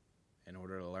in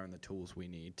order to learn the tools we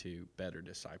need to better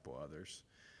disciple others.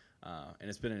 And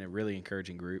it's been a really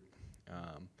encouraging group.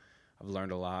 I've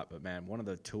learned a lot, but man, one of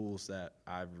the tools that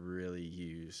I've really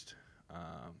used,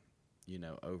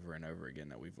 over and over again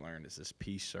that we've learned is this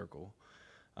peace circle.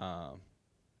 And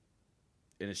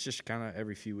it's just kind of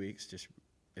every few weeks, just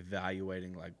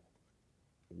evaluating like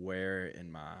where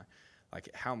in my, like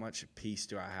how much peace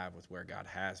do I have with where God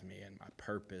has me and my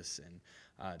purpose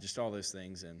and just all those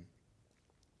things. And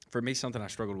for me, something I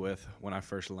struggled with when I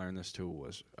first learned this tool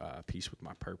was peace with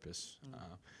my purpose.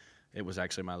 It was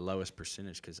actually my lowest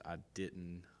percentage because I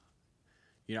didn't,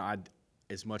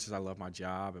 as much as I love my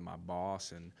job and my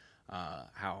boss and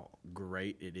how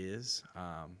great it is,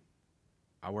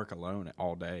 I work alone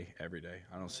all day, every day.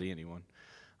 I don't see anyone.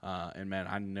 And, man,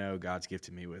 I know God's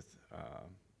gifted me with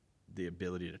the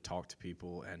ability to talk to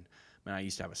people. And, man, I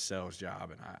used to have a sales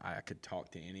job, and I could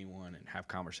talk to anyone and have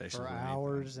conversations for with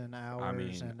hours anyone. and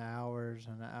hours and hours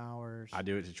and hours. I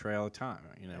do it to Trey all the time.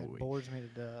 It bores me to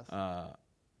death.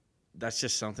 That's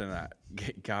just something that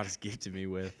God has gifted me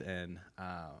with, and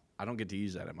I don't get to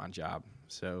use that at my job.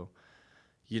 So,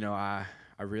 I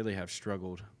really have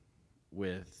struggled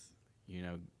with,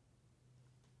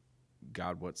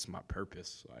 God, what's my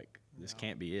purpose? Like, this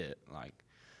can't be it. Like,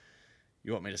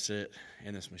 you want me to sit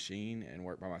in this machine and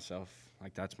work by myself?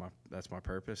 Like, that's my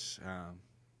purpose.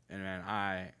 And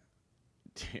man,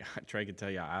 Trey can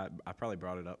tell you, I probably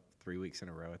brought it up 3 weeks in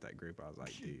a row at that group. I was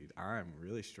like, dude, I'm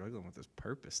really struggling with this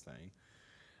purpose thing.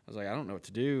 I was like, I don't know what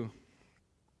to do.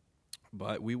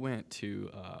 But we went to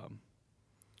a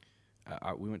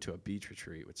beach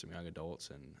retreat with some young adults,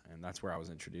 and that's where I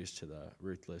was introduced to the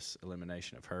ruthless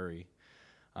elimination of hurry.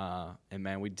 And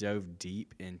man, we dove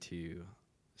deep into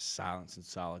silence and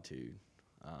solitude.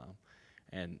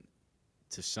 And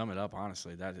to sum it up,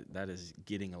 honestly, that is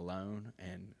getting alone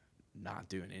and not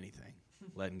doing anything,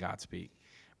 letting God speak.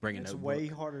 Bringing It's notebook. way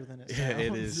harder than it sounds. Yeah,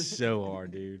 it is so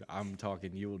hard, dude. I'm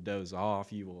talking, you will doze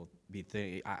off. You will be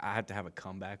thinking. I have to have a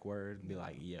comeback word and be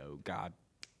like, yo, God,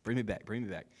 bring me back, bring me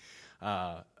back.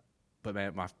 But,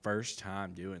 man, my first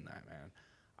time doing that, man,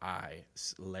 I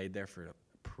laid there for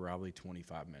probably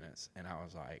 25 minutes, and I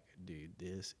was like, dude,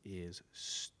 this is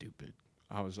stupid.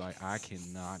 I was like, I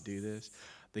cannot do this.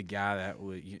 The guy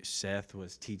Seth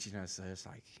was teaching us this,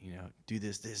 like, do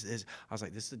this. I was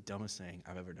like, this is the dumbest thing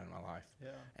I've ever done in my life. Yeah.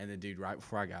 And then, dude, right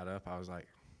before I got up, I was like,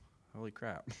 holy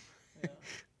crap. Yeah.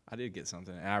 I did get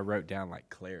something. And I wrote down, like,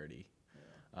 clarity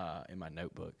in my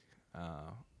notebook.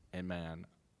 And, man,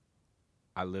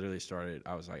 I literally started,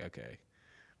 I was like, okay,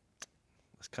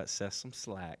 let's cut Seth some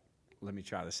slack. Let me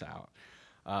try this out.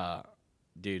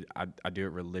 Dude, I do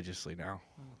it religiously now.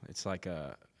 It's like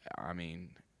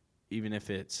even if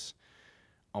it's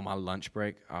on my lunch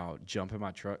break, I'll jump in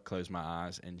my truck, close my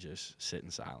eyes, and just sit in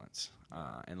silence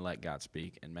and let God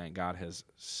speak. And, man, God has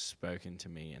spoken to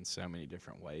me in so many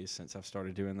different ways since I've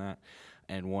started doing that,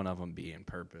 and one of them being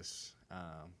purpose.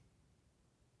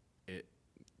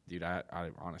 Dude, I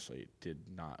honestly did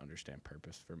not understand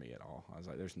purpose for me at all. I was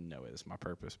like, there's no way this is my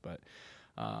purpose. But,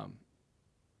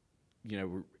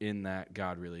 in that,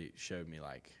 God really showed me,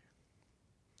 like,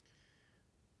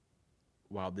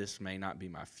 while this may not be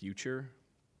my future,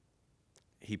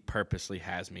 he purposely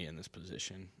has me in this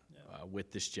position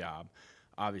with this job.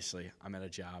 Obviously, I'm at a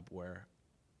job where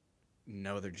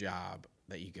no other job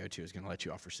that you go to is going to let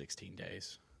you off for 16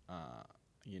 days.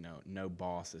 No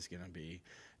boss is going to be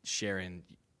sharing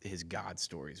his God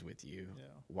stories with you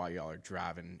while y'all are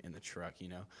driving in the truck,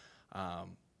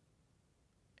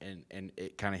 And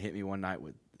it kind of hit me one night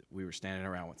we were standing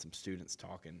around with some students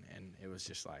talking, and it was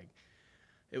just like,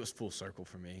 it was full circle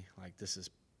for me. Like, this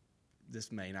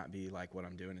may not be like what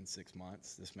I'm doing in 6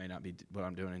 months. This may not be what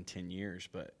I'm doing in 10 years,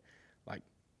 but, like,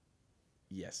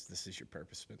 yes, this is your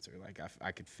purpose, Spencer. Like,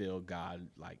 I could feel God,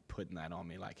 like, putting that on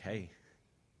me, like, hey,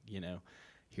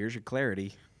 here's your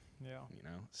clarity. Yeah.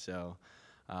 So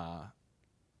I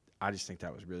just think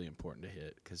that was really important to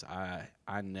hit, because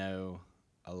I know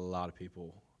a lot of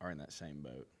people are in that same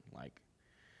boat. Like,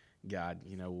 God,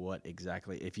 what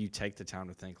exactly, if you take the time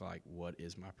to think, like, what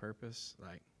is my purpose?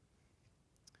 Like,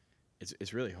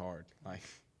 it's really hard. Like,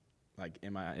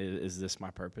 is this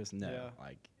my purpose? No. Yeah.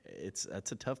 Like,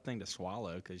 that's a tough thing to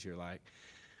swallow, because you're like,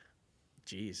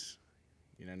 geez,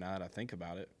 now that I think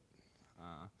about it.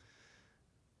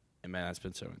 And, man, that's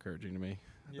been so encouraging to me.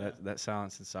 Yeah. That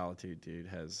silence and solitude, dude,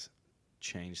 has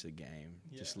changed the game.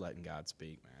 Yeah. Just letting God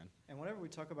speak, man. And whenever we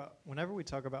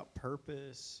talk about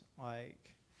purpose,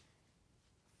 like,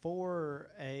 for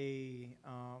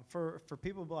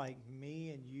people like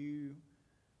me and you,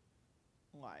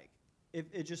 like,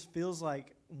 it just feels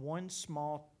like one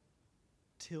small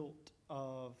tilt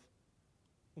of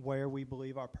where we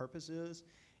believe our purpose is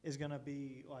going to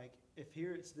be, like, if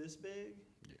here it's this big,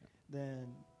 then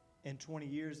in 20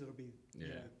 years it'll be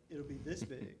it'll be this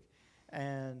big.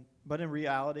 But in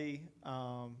reality,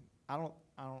 I don't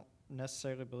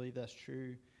necessarily believe that's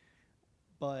true.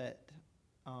 But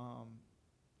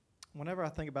whenever I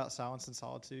think about silence and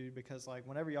solitude, because, like,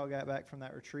 whenever y'all got back from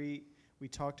that retreat, we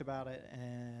talked about it,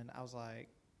 and I was like,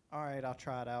 all right, I'll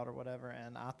try it out or whatever.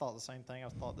 And I thought the same thing. I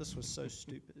thought this was so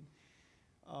stupid.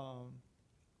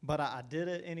 But I did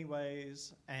it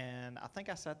anyways, and I think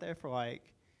I sat there for like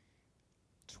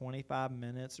 25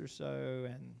 minutes or so,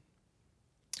 and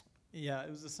yeah,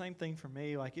 it was the same thing for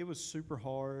me. Like, it was super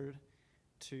hard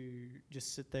to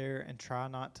just sit there and try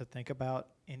not to think about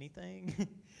anything.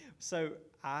 So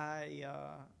I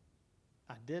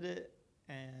did it,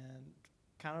 and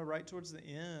kind of right towards the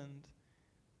end,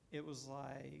 it was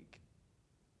like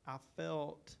I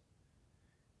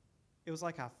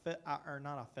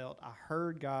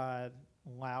heard God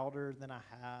louder than I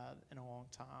had in a long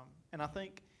time. And I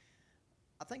think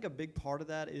a big part of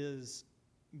that is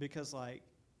because, like,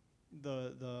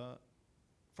 the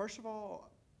first of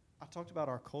all, I talked about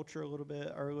our culture a little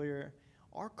bit earlier.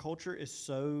 Our culture is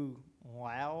so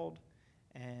loud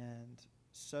and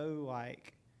so,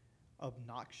 like,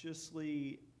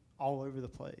 obnoxiously all over the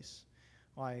place.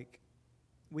 Like,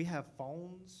 we have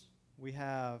phones, we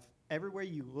have everywhere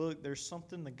you look, there's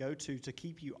something to go to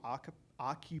keep you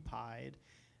occupied,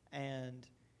 and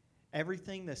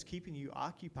everything that's keeping you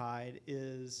occupied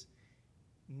is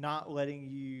not letting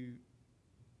you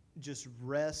just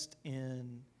rest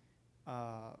in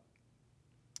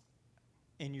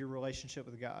your relationship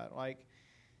with God. Like,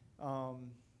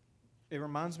 it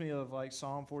reminds me of, like,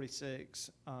 Psalm 46.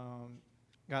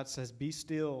 God says, be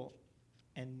still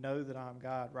and know that I'm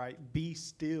God, right? Be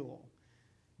still.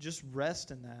 Just rest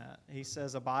in that. He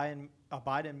says, abide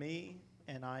in me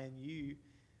and I in you.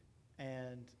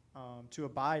 And to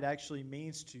abide actually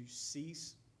means to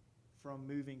cease from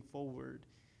moving forward.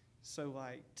 So,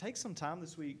 like, take some time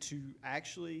this week to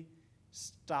actually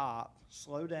stop,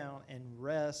 slow down, and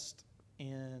rest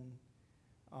in,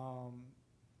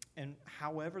 and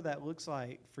however that looks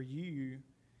like for you,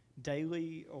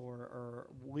 daily or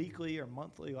weekly or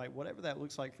monthly, like whatever that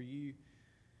looks like for you,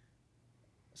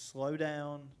 slow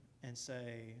down and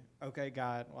say, okay,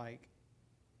 God, like,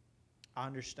 I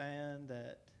understand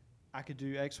that I could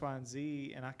do X, Y, and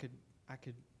Z, and I could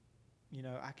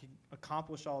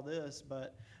accomplish all this,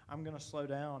 but I'm going to slow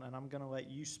down and I'm going to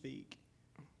let you speak.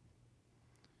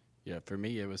 Yeah, for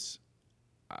me, it was,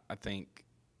 I think,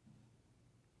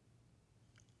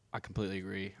 I completely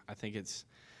agree. I think it's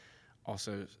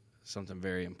also something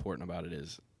very important about it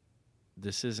is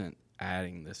this isn't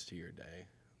adding this to your day.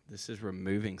 This is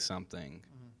removing something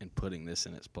and putting this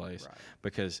in its place. Right.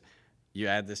 Because you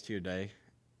add this to your day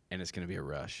and it's going to be a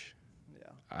rush.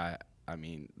 Yeah. I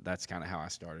mean, that's kind of how I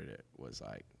started it, was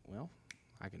like, well,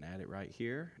 I can add it right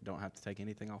here. Don't have to take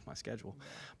anything off my schedule. Yeah.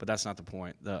 But that's not the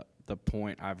point. The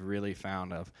point I've really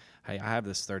found of, hey, I have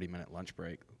this 30-minute lunch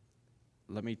break.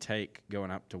 Let me take going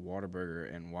up to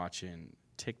Whataburger and watching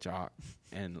TikTok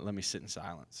and let me sit in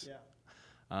silence.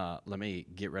 Yeah. Let me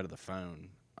get rid of the phone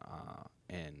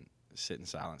and sit in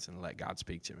silence and let God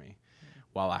speak to me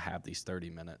while I have these 30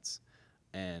 minutes.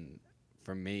 And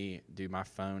for me, dude, my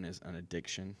phone is an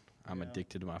addiction. I'm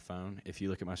addicted to my phone. If you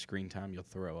look at my screen time, you'll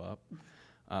throw up.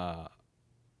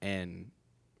 And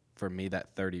for me,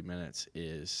 that 30 minutes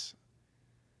is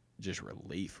just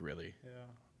relief, really. Yeah.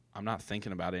 I'm not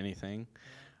thinking about anything.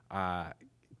 Yeah.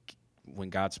 When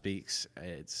God speaks,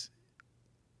 it's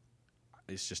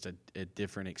just a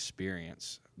different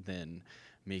experience than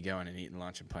me going and eating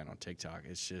lunch and playing on TikTok.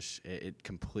 It's just it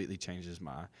completely changes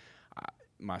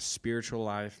my spiritual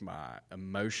life. My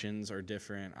emotions are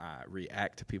different. I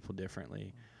react to people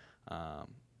differently.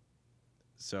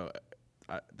 So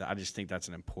I just think that's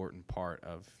an important part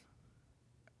of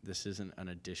this. Isn't an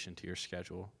addition to your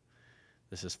schedule.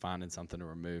 This is finding something to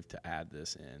remove to add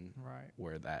this in, right,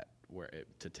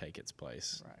 to take its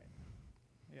place. Right.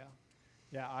 Yeah.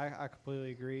 Yeah, I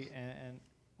completely agree. And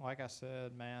like I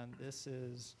said, man, this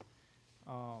is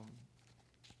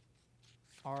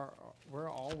we're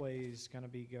always going to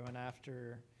be going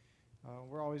after,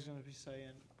 we're always going to be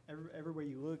saying, everywhere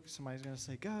you look, somebody's going to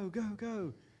say, go, go,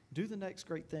 go, do the next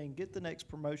great thing, get the next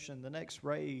promotion, the next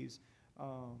raise,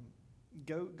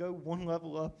 go one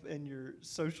level up in your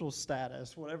social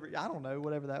status, whatever, I don't know,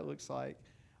 whatever that looks like.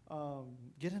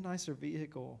 Get a nicer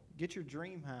vehicle, get your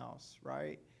dream house,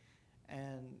 right?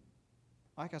 And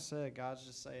like I said, God's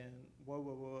just saying, whoa,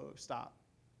 whoa, whoa, stop.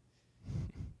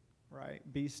 Right?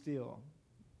 Be still.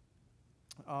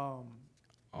 That,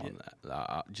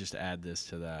 I'll just add this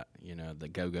to that, the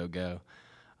go, go, go.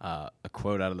 A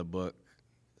quote out of the book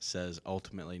says,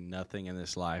 ultimately, nothing in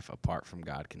this life apart from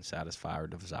God can satisfy our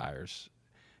desires.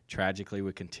 Tragically,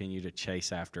 we continue to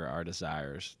chase after our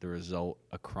desires. The result,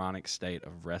 a chronic state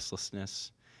of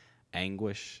restlessness,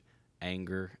 anguish,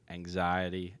 anger,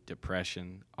 anxiety,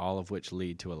 depression, all of which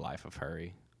lead to a life of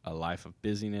hurry, a life of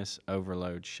busyness,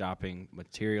 overload, shopping,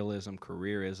 materialism,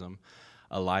 careerism,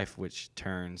 a life which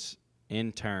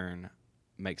in turn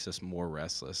makes us more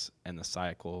restless, and the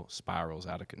cycle spirals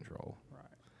out of control. Right.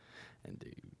 And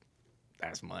dude,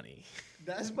 that's money.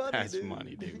 That's money, that's dude.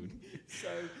 money, dude. So,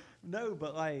 no,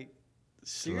 but like,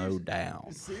 slow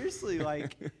down. Seriously,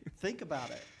 like, think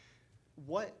about it.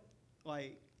 What,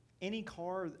 like, any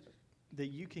car that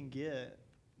you can get,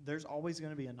 there's always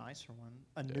going to be a nicer one,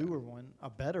 a newer one, a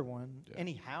better one. Yeah.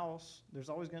 Any house, there's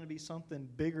always going to be something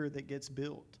bigger that gets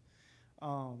built.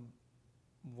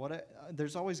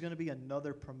 There's always going to be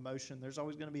another promotion. There's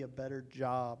always going to be a better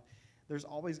job. There's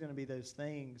always going to be those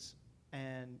things,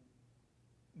 and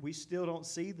we still don't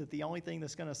see that the only thing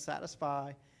that's going to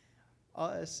satisfy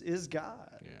us is God.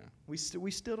 Yeah, we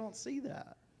still don't see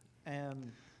that,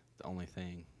 and the only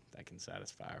thing that can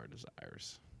satisfy our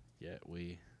desires. Yet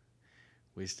we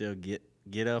still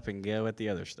get up and go at the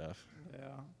other stuff.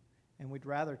 Yeah, and we'd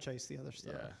rather chase the other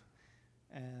stuff.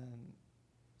 Yeah.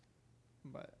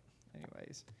 But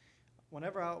anyways,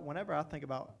 whenever I think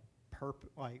about purpose,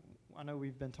 like, I know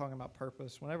we've been talking about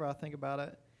purpose. Whenever I think about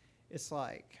it, it's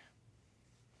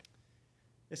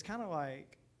kind of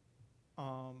like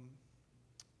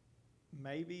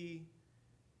maybe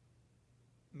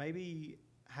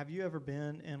have you ever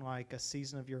been in like a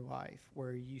season of your life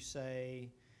where you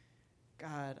say,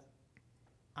 God,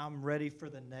 I'm ready for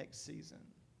the next season.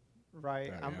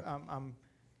 right? Oh,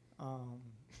 yeah.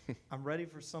 I'm ready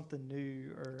for something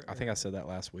new. I think I said that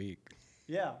last week.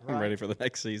 Yeah, right. I'm ready for the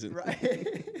next season.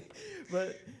 Right.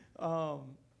 But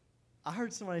I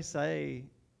heard somebody say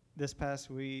this past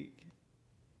week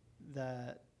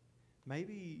that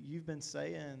maybe you've been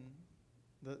saying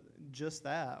just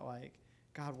that, like,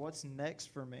 God, what's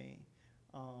next for me?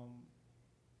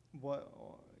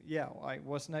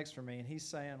 What's next for me? And he's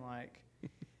saying, like,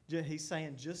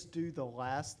 just do the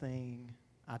last thing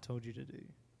I told you to do.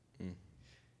 Mm.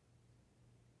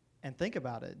 And think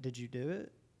about it. Did you do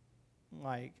it?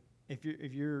 Like, if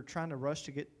you're trying to rush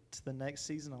to get to the next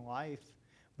season of life,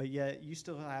 but yet you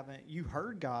still haven't. You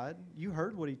heard God. You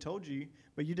heard what He told you,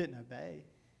 but you didn't obey.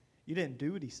 You didn't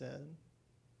do what He said.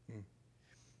 Mm.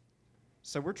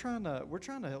 So we're trying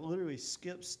to literally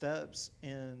skip steps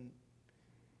in,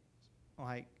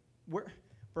 like, we're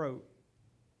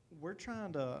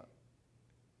trying to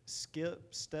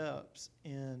skip steps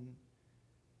in,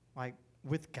 like,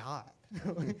 with God.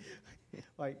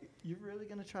 Like, you're really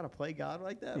going to try to play God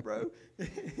like that, bro?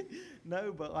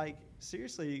 No, but, like,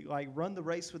 seriously, like, run the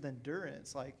race with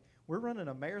endurance. Like, we're running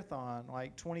a marathon,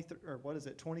 like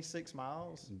 26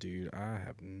 miles? Dude, I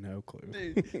have no clue.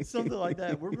 Dude, something like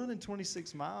that. We're running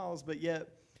 26 miles, but yet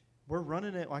we're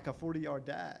running it like a 40-yard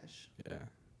dash. Yeah.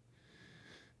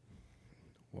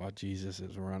 While Jesus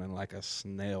is running like a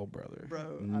snail, brother.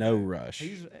 Bro, no rush.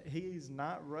 He's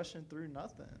not rushing through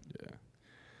nothing. Yeah,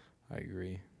 I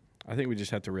agree. I think we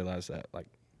just have to realize that, like,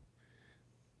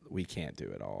 we can't do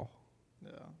it all. Yeah.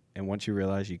 And once you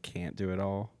realize you can't do it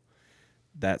all,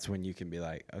 that's when you can be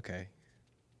like, okay,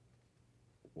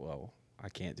 well, I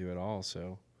can't do it all,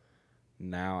 so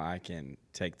now I can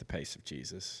take the pace of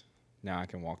Jesus. Now I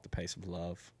can walk the pace of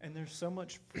love. And there's so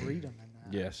much freedom in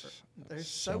that. Yes. There's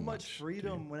so much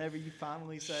freedom, dude, whenever you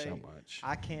finally say, so much.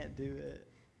 I can't do it.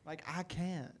 Like, I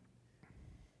can't.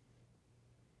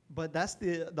 But that's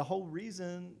the whole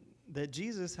reason that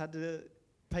Jesus had to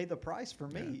pay the price for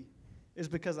me, is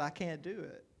because I can't do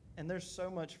it. And there's so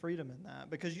much freedom in that,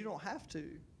 because you don't have to.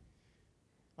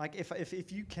 Like,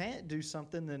 if you can't do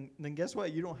something, then guess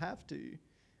what? You don't have to,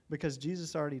 because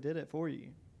Jesus already did it for you.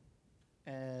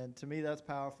 And to me, that's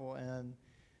powerful, and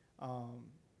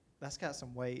that's got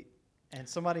some weight. And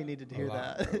somebody needed to hear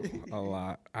that. A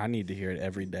lot. I need to hear it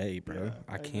every day, bro. Yeah,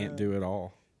 I can't do it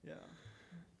all. Yeah.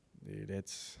 Dude,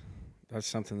 that's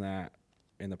something that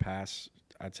in the past,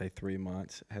 I'd say 3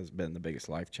 months, has been the biggest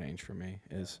life change for me,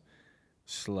 is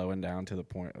slowing down to the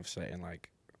point of saying, like,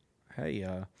 hey,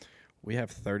 we have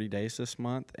 30 days this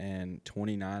month, and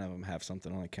 29 of them have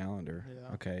something on the calendar.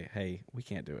 Yeah. Okay, hey, we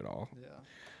can't do it all. Yeah.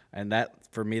 And that,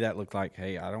 for me, that looked like,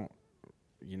 hey, I don't,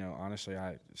 honestly,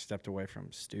 I stepped away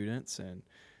from students and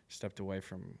stepped away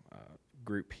from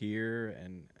group here.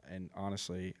 And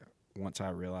honestly, once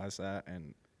I realized that,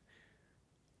 and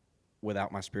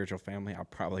without my spiritual family, I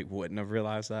probably wouldn't have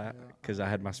realized that, because I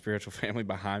had my spiritual family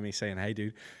behind me saying, hey,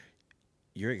 dude,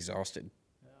 you're exhausted.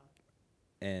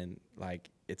 Yeah. And, like,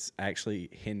 it's actually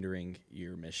hindering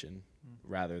your mission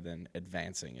rather than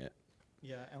advancing it.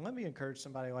 Yeah, and let me encourage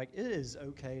somebody, like, it is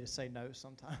okay to say no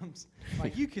sometimes.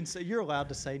 Like, you're allowed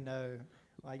to say no.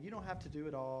 Like, you don't have to do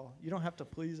it all. You don't have to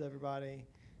please everybody.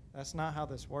 That's not how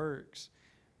this works.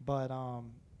 But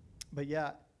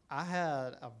yeah, I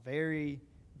had a very,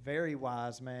 very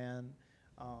wise man.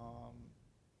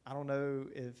 I don't know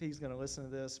if he's going to listen to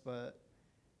this, but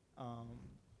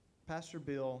Pastor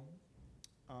Bill,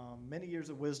 many years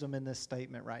of wisdom in this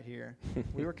statement right here.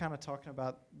 We were kind of talking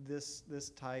about this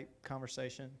type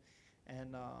conversation,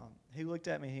 and he looked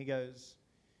at me and he goes,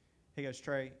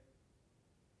 Trey,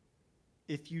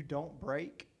 if you don't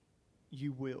break,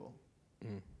 you will.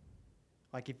 Mm.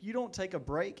 Like, if you don't take a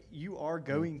break, you are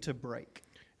going to break.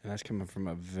 And that's coming from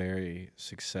a very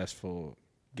successful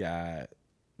guy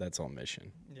that's on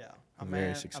mission. Yeah, a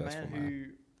very successful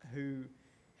man who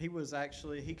he was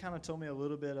actually, he kind of told me a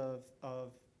little bit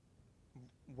of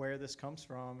where this comes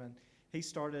from, and he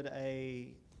started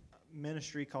a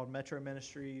ministry called Metro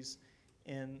Ministries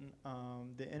in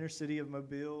the inner city of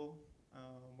Mobile,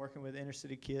 working with inner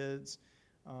city kids.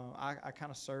 I kind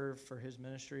of serve for his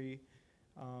ministry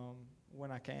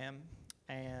when I can,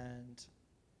 and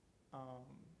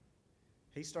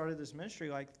he started this ministry,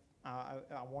 like, I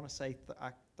want to say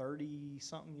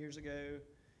 30-something years ago.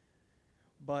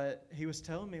 But he was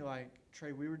telling me, like,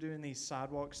 Trey, we were doing these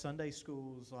sidewalk Sunday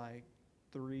schools, like,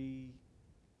 2,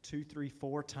 3,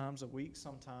 4 times a week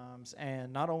sometimes.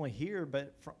 And not only here,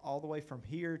 but all the way from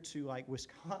here to, like,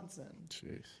 Wisconsin.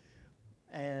 Jeez.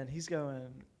 And he's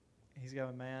going,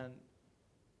 man,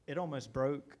 it almost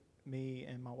broke me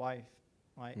and my wife.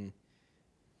 Like,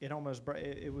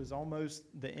 it was almost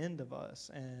the end of us.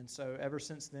 And so ever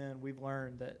since then, we've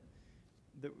learned that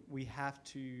we have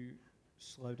to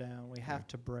slow down, we have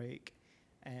to break.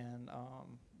 And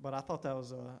but I thought that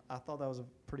was a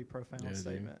pretty profound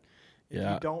statement. If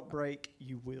you don't break,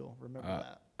 you will. Remember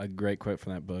that. A great quote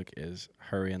from that book is,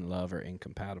 "Hurry and love are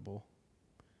incompatible."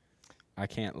 I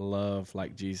can't love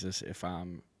like Jesus if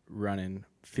I'm running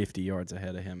 50 yards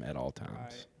ahead of him at all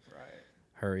times. Right.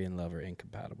 Hurry and love are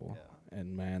incompatible. Yeah.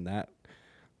 And man,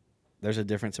 there's a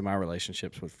difference in my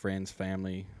relationships with friends,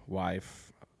 family,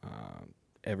 wife,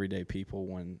 everyday people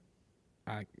when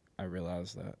I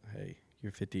realize that, hey,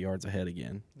 you're 50 yards ahead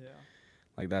again. Yeah.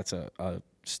 Like that's a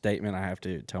statement I have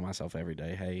to tell myself every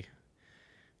day. Hey,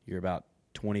 you're about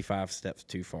 25 steps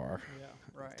too far. Yeah,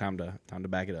 right. Time to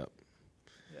back it up.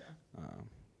 Yeah.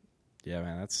 Yeah,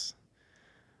 man,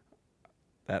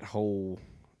 that whole,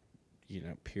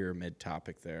 pyramid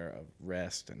topic there of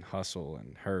rest and hustle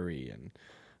and hurry, and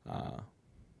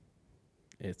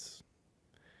it's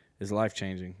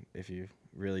life-changing if you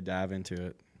really dive into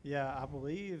it. Yeah, I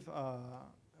believe,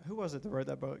 who was it that wrote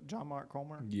that book? John Mark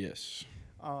Comer? Yes.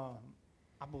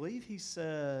 I believe he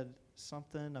said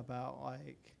something about,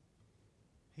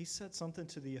 he said something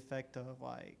to the effect of,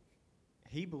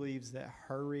 he believes that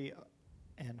hurry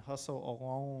and hustle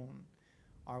alone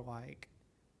are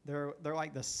they're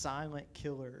like the silent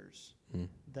killers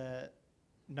that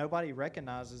nobody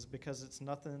recognizes, because it's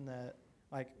nothing that,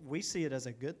 we see it as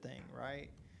a good thing,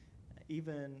 right?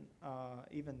 Even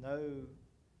though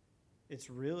it's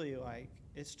really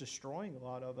it's destroying a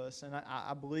lot of us. And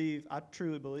I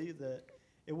truly believe that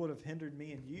it would have hindered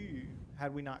me and you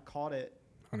had we not caught it.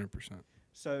 100%.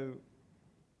 So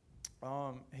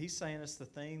he's saying it's the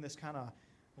thing that's kind of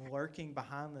lurking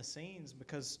behind the scenes,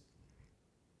 because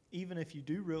even if you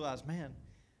do realize, man,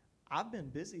 I've been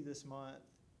busy this month,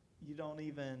 you don't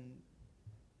even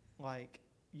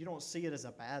you don't see it as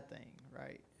a bad thing,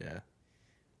 right? Yeah.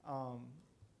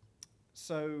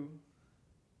 So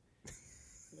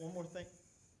one more thing.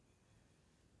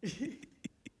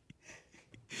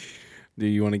 Do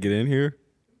you want to get in here?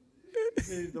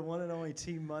 Dude, the one and only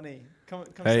T Money. Come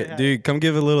Hey, say hi. dude, come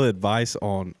give a little advice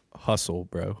on hustle,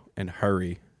 bro, and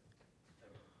hurry.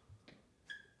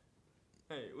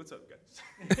 Hey, what's up, guys?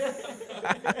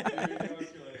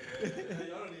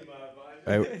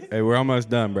 Hey, we're almost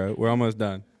done, bro. We're almost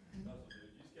done.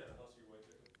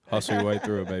 Hustle your way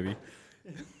through it, baby.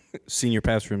 Senior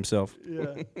pastor himself.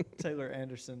 Yeah, Taylor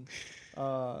Anderson.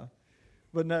 But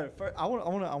no, I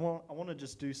want to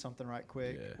just do something right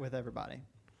quick with everybody.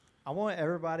 I want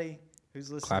everybody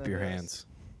who's listening. Clap to your this, hands.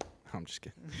 I'm just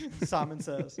kidding. Simon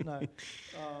says no.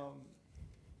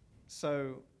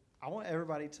 So I want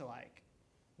everybody to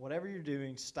whatever you're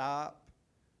doing, stop,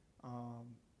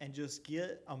 and just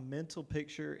get a mental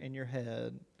picture in your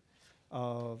head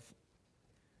of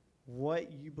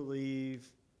what you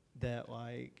believe that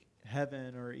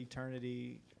heaven or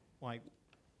eternity,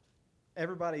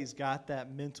 everybody's got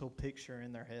that mental picture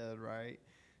in their head, right?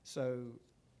 So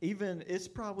even it's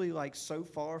probably so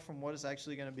far from what it's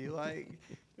actually going to be like,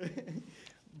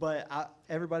 but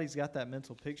everybody's got that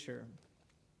mental picture.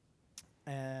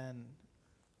 And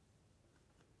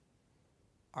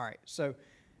all right, so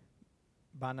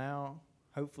by now,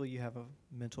 hopefully you have a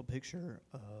mental picture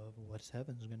of what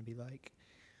heaven's going to be like.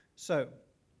 So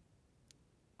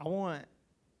I want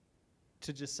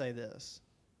to just say this.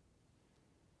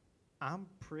 I'm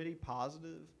pretty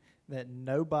positive that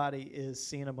nobody is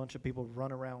seeing a bunch of people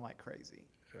run around like crazy.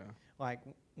 Yeah.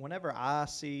 Whenever I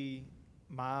see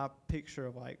my picture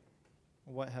of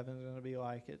what heaven's going to be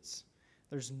like,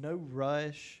 there's no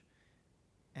rush,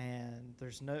 and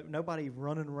there's nobody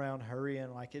running around hurrying.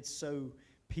 It's so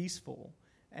peaceful.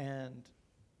 And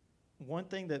one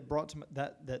thing that brought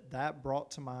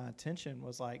to my attention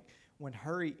was when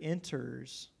hurry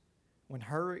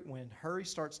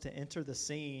starts to enter the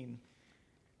scene,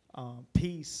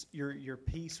 peace, your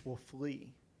peace will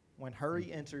flee. When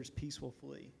hurry enters, peace will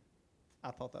flee.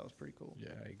 I thought that was pretty cool.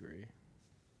 Yeah, I agree.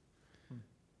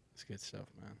 It's good stuff,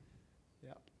 man.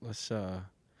 Yeah. Let's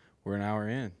we're an hour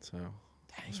in, so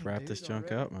let's wrap this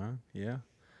junk up, man. Yeah.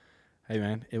 Hey,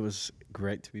 man, it was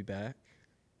great to be back.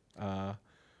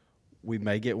 We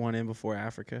may get one in before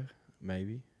Africa,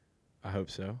 maybe. I hope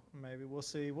so. Maybe we'll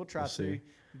see. We'll try to. See.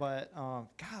 But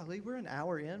golly, we're an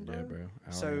hour in, bro. Yeah, bro.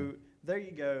 So there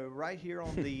you go, right here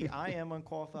on the I Am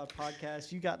Unqualified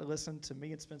podcast. You got to listen to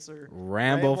me and Spencer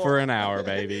ramble for an hour,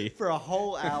 baby. For a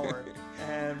whole hour,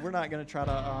 and we're not going to try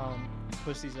to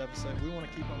push these episodes. We want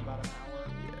to keep them about an hour.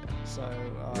 Yeah. So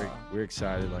we're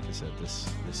excited. Like I said,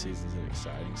 this season's an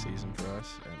exciting season for us,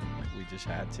 and we just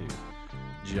had to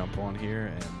jump on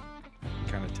here and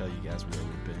kind of tell you guys where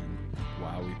we've been,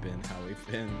 why we've been, how we've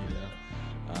been, you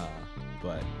know.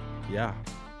 But yeah,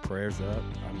 prayers up.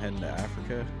 I'm heading to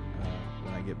Africa.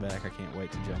 When I get back, I can't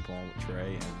wait to jump on with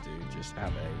Trey and to just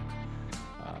have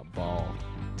a ball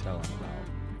telling about,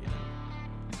 you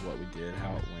know, what we did, how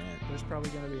it went. There's probably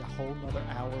going to be a whole nother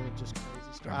hour of just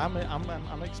crazy stories.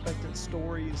 I'm expecting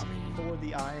stories for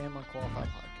the I Am Unqualified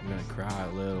podcast. I'm going to cry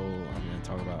a little. I'm going to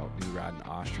talk about me riding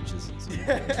ostriches and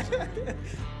zebras.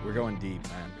 We're going deep,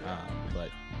 man. But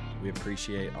we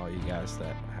appreciate all you guys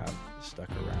that have stuck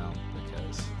around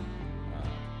because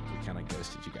we kind of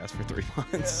ghosted you guys for 3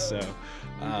 months. So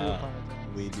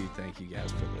we do thank you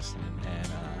guys for listening. And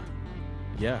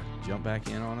yeah, jump back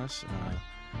in on us.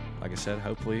 Like I said,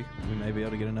 hopefully we may be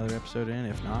able to get another episode in.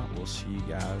 If not, we'll see you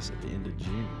guys at the end of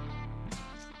June.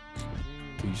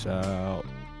 Peace out.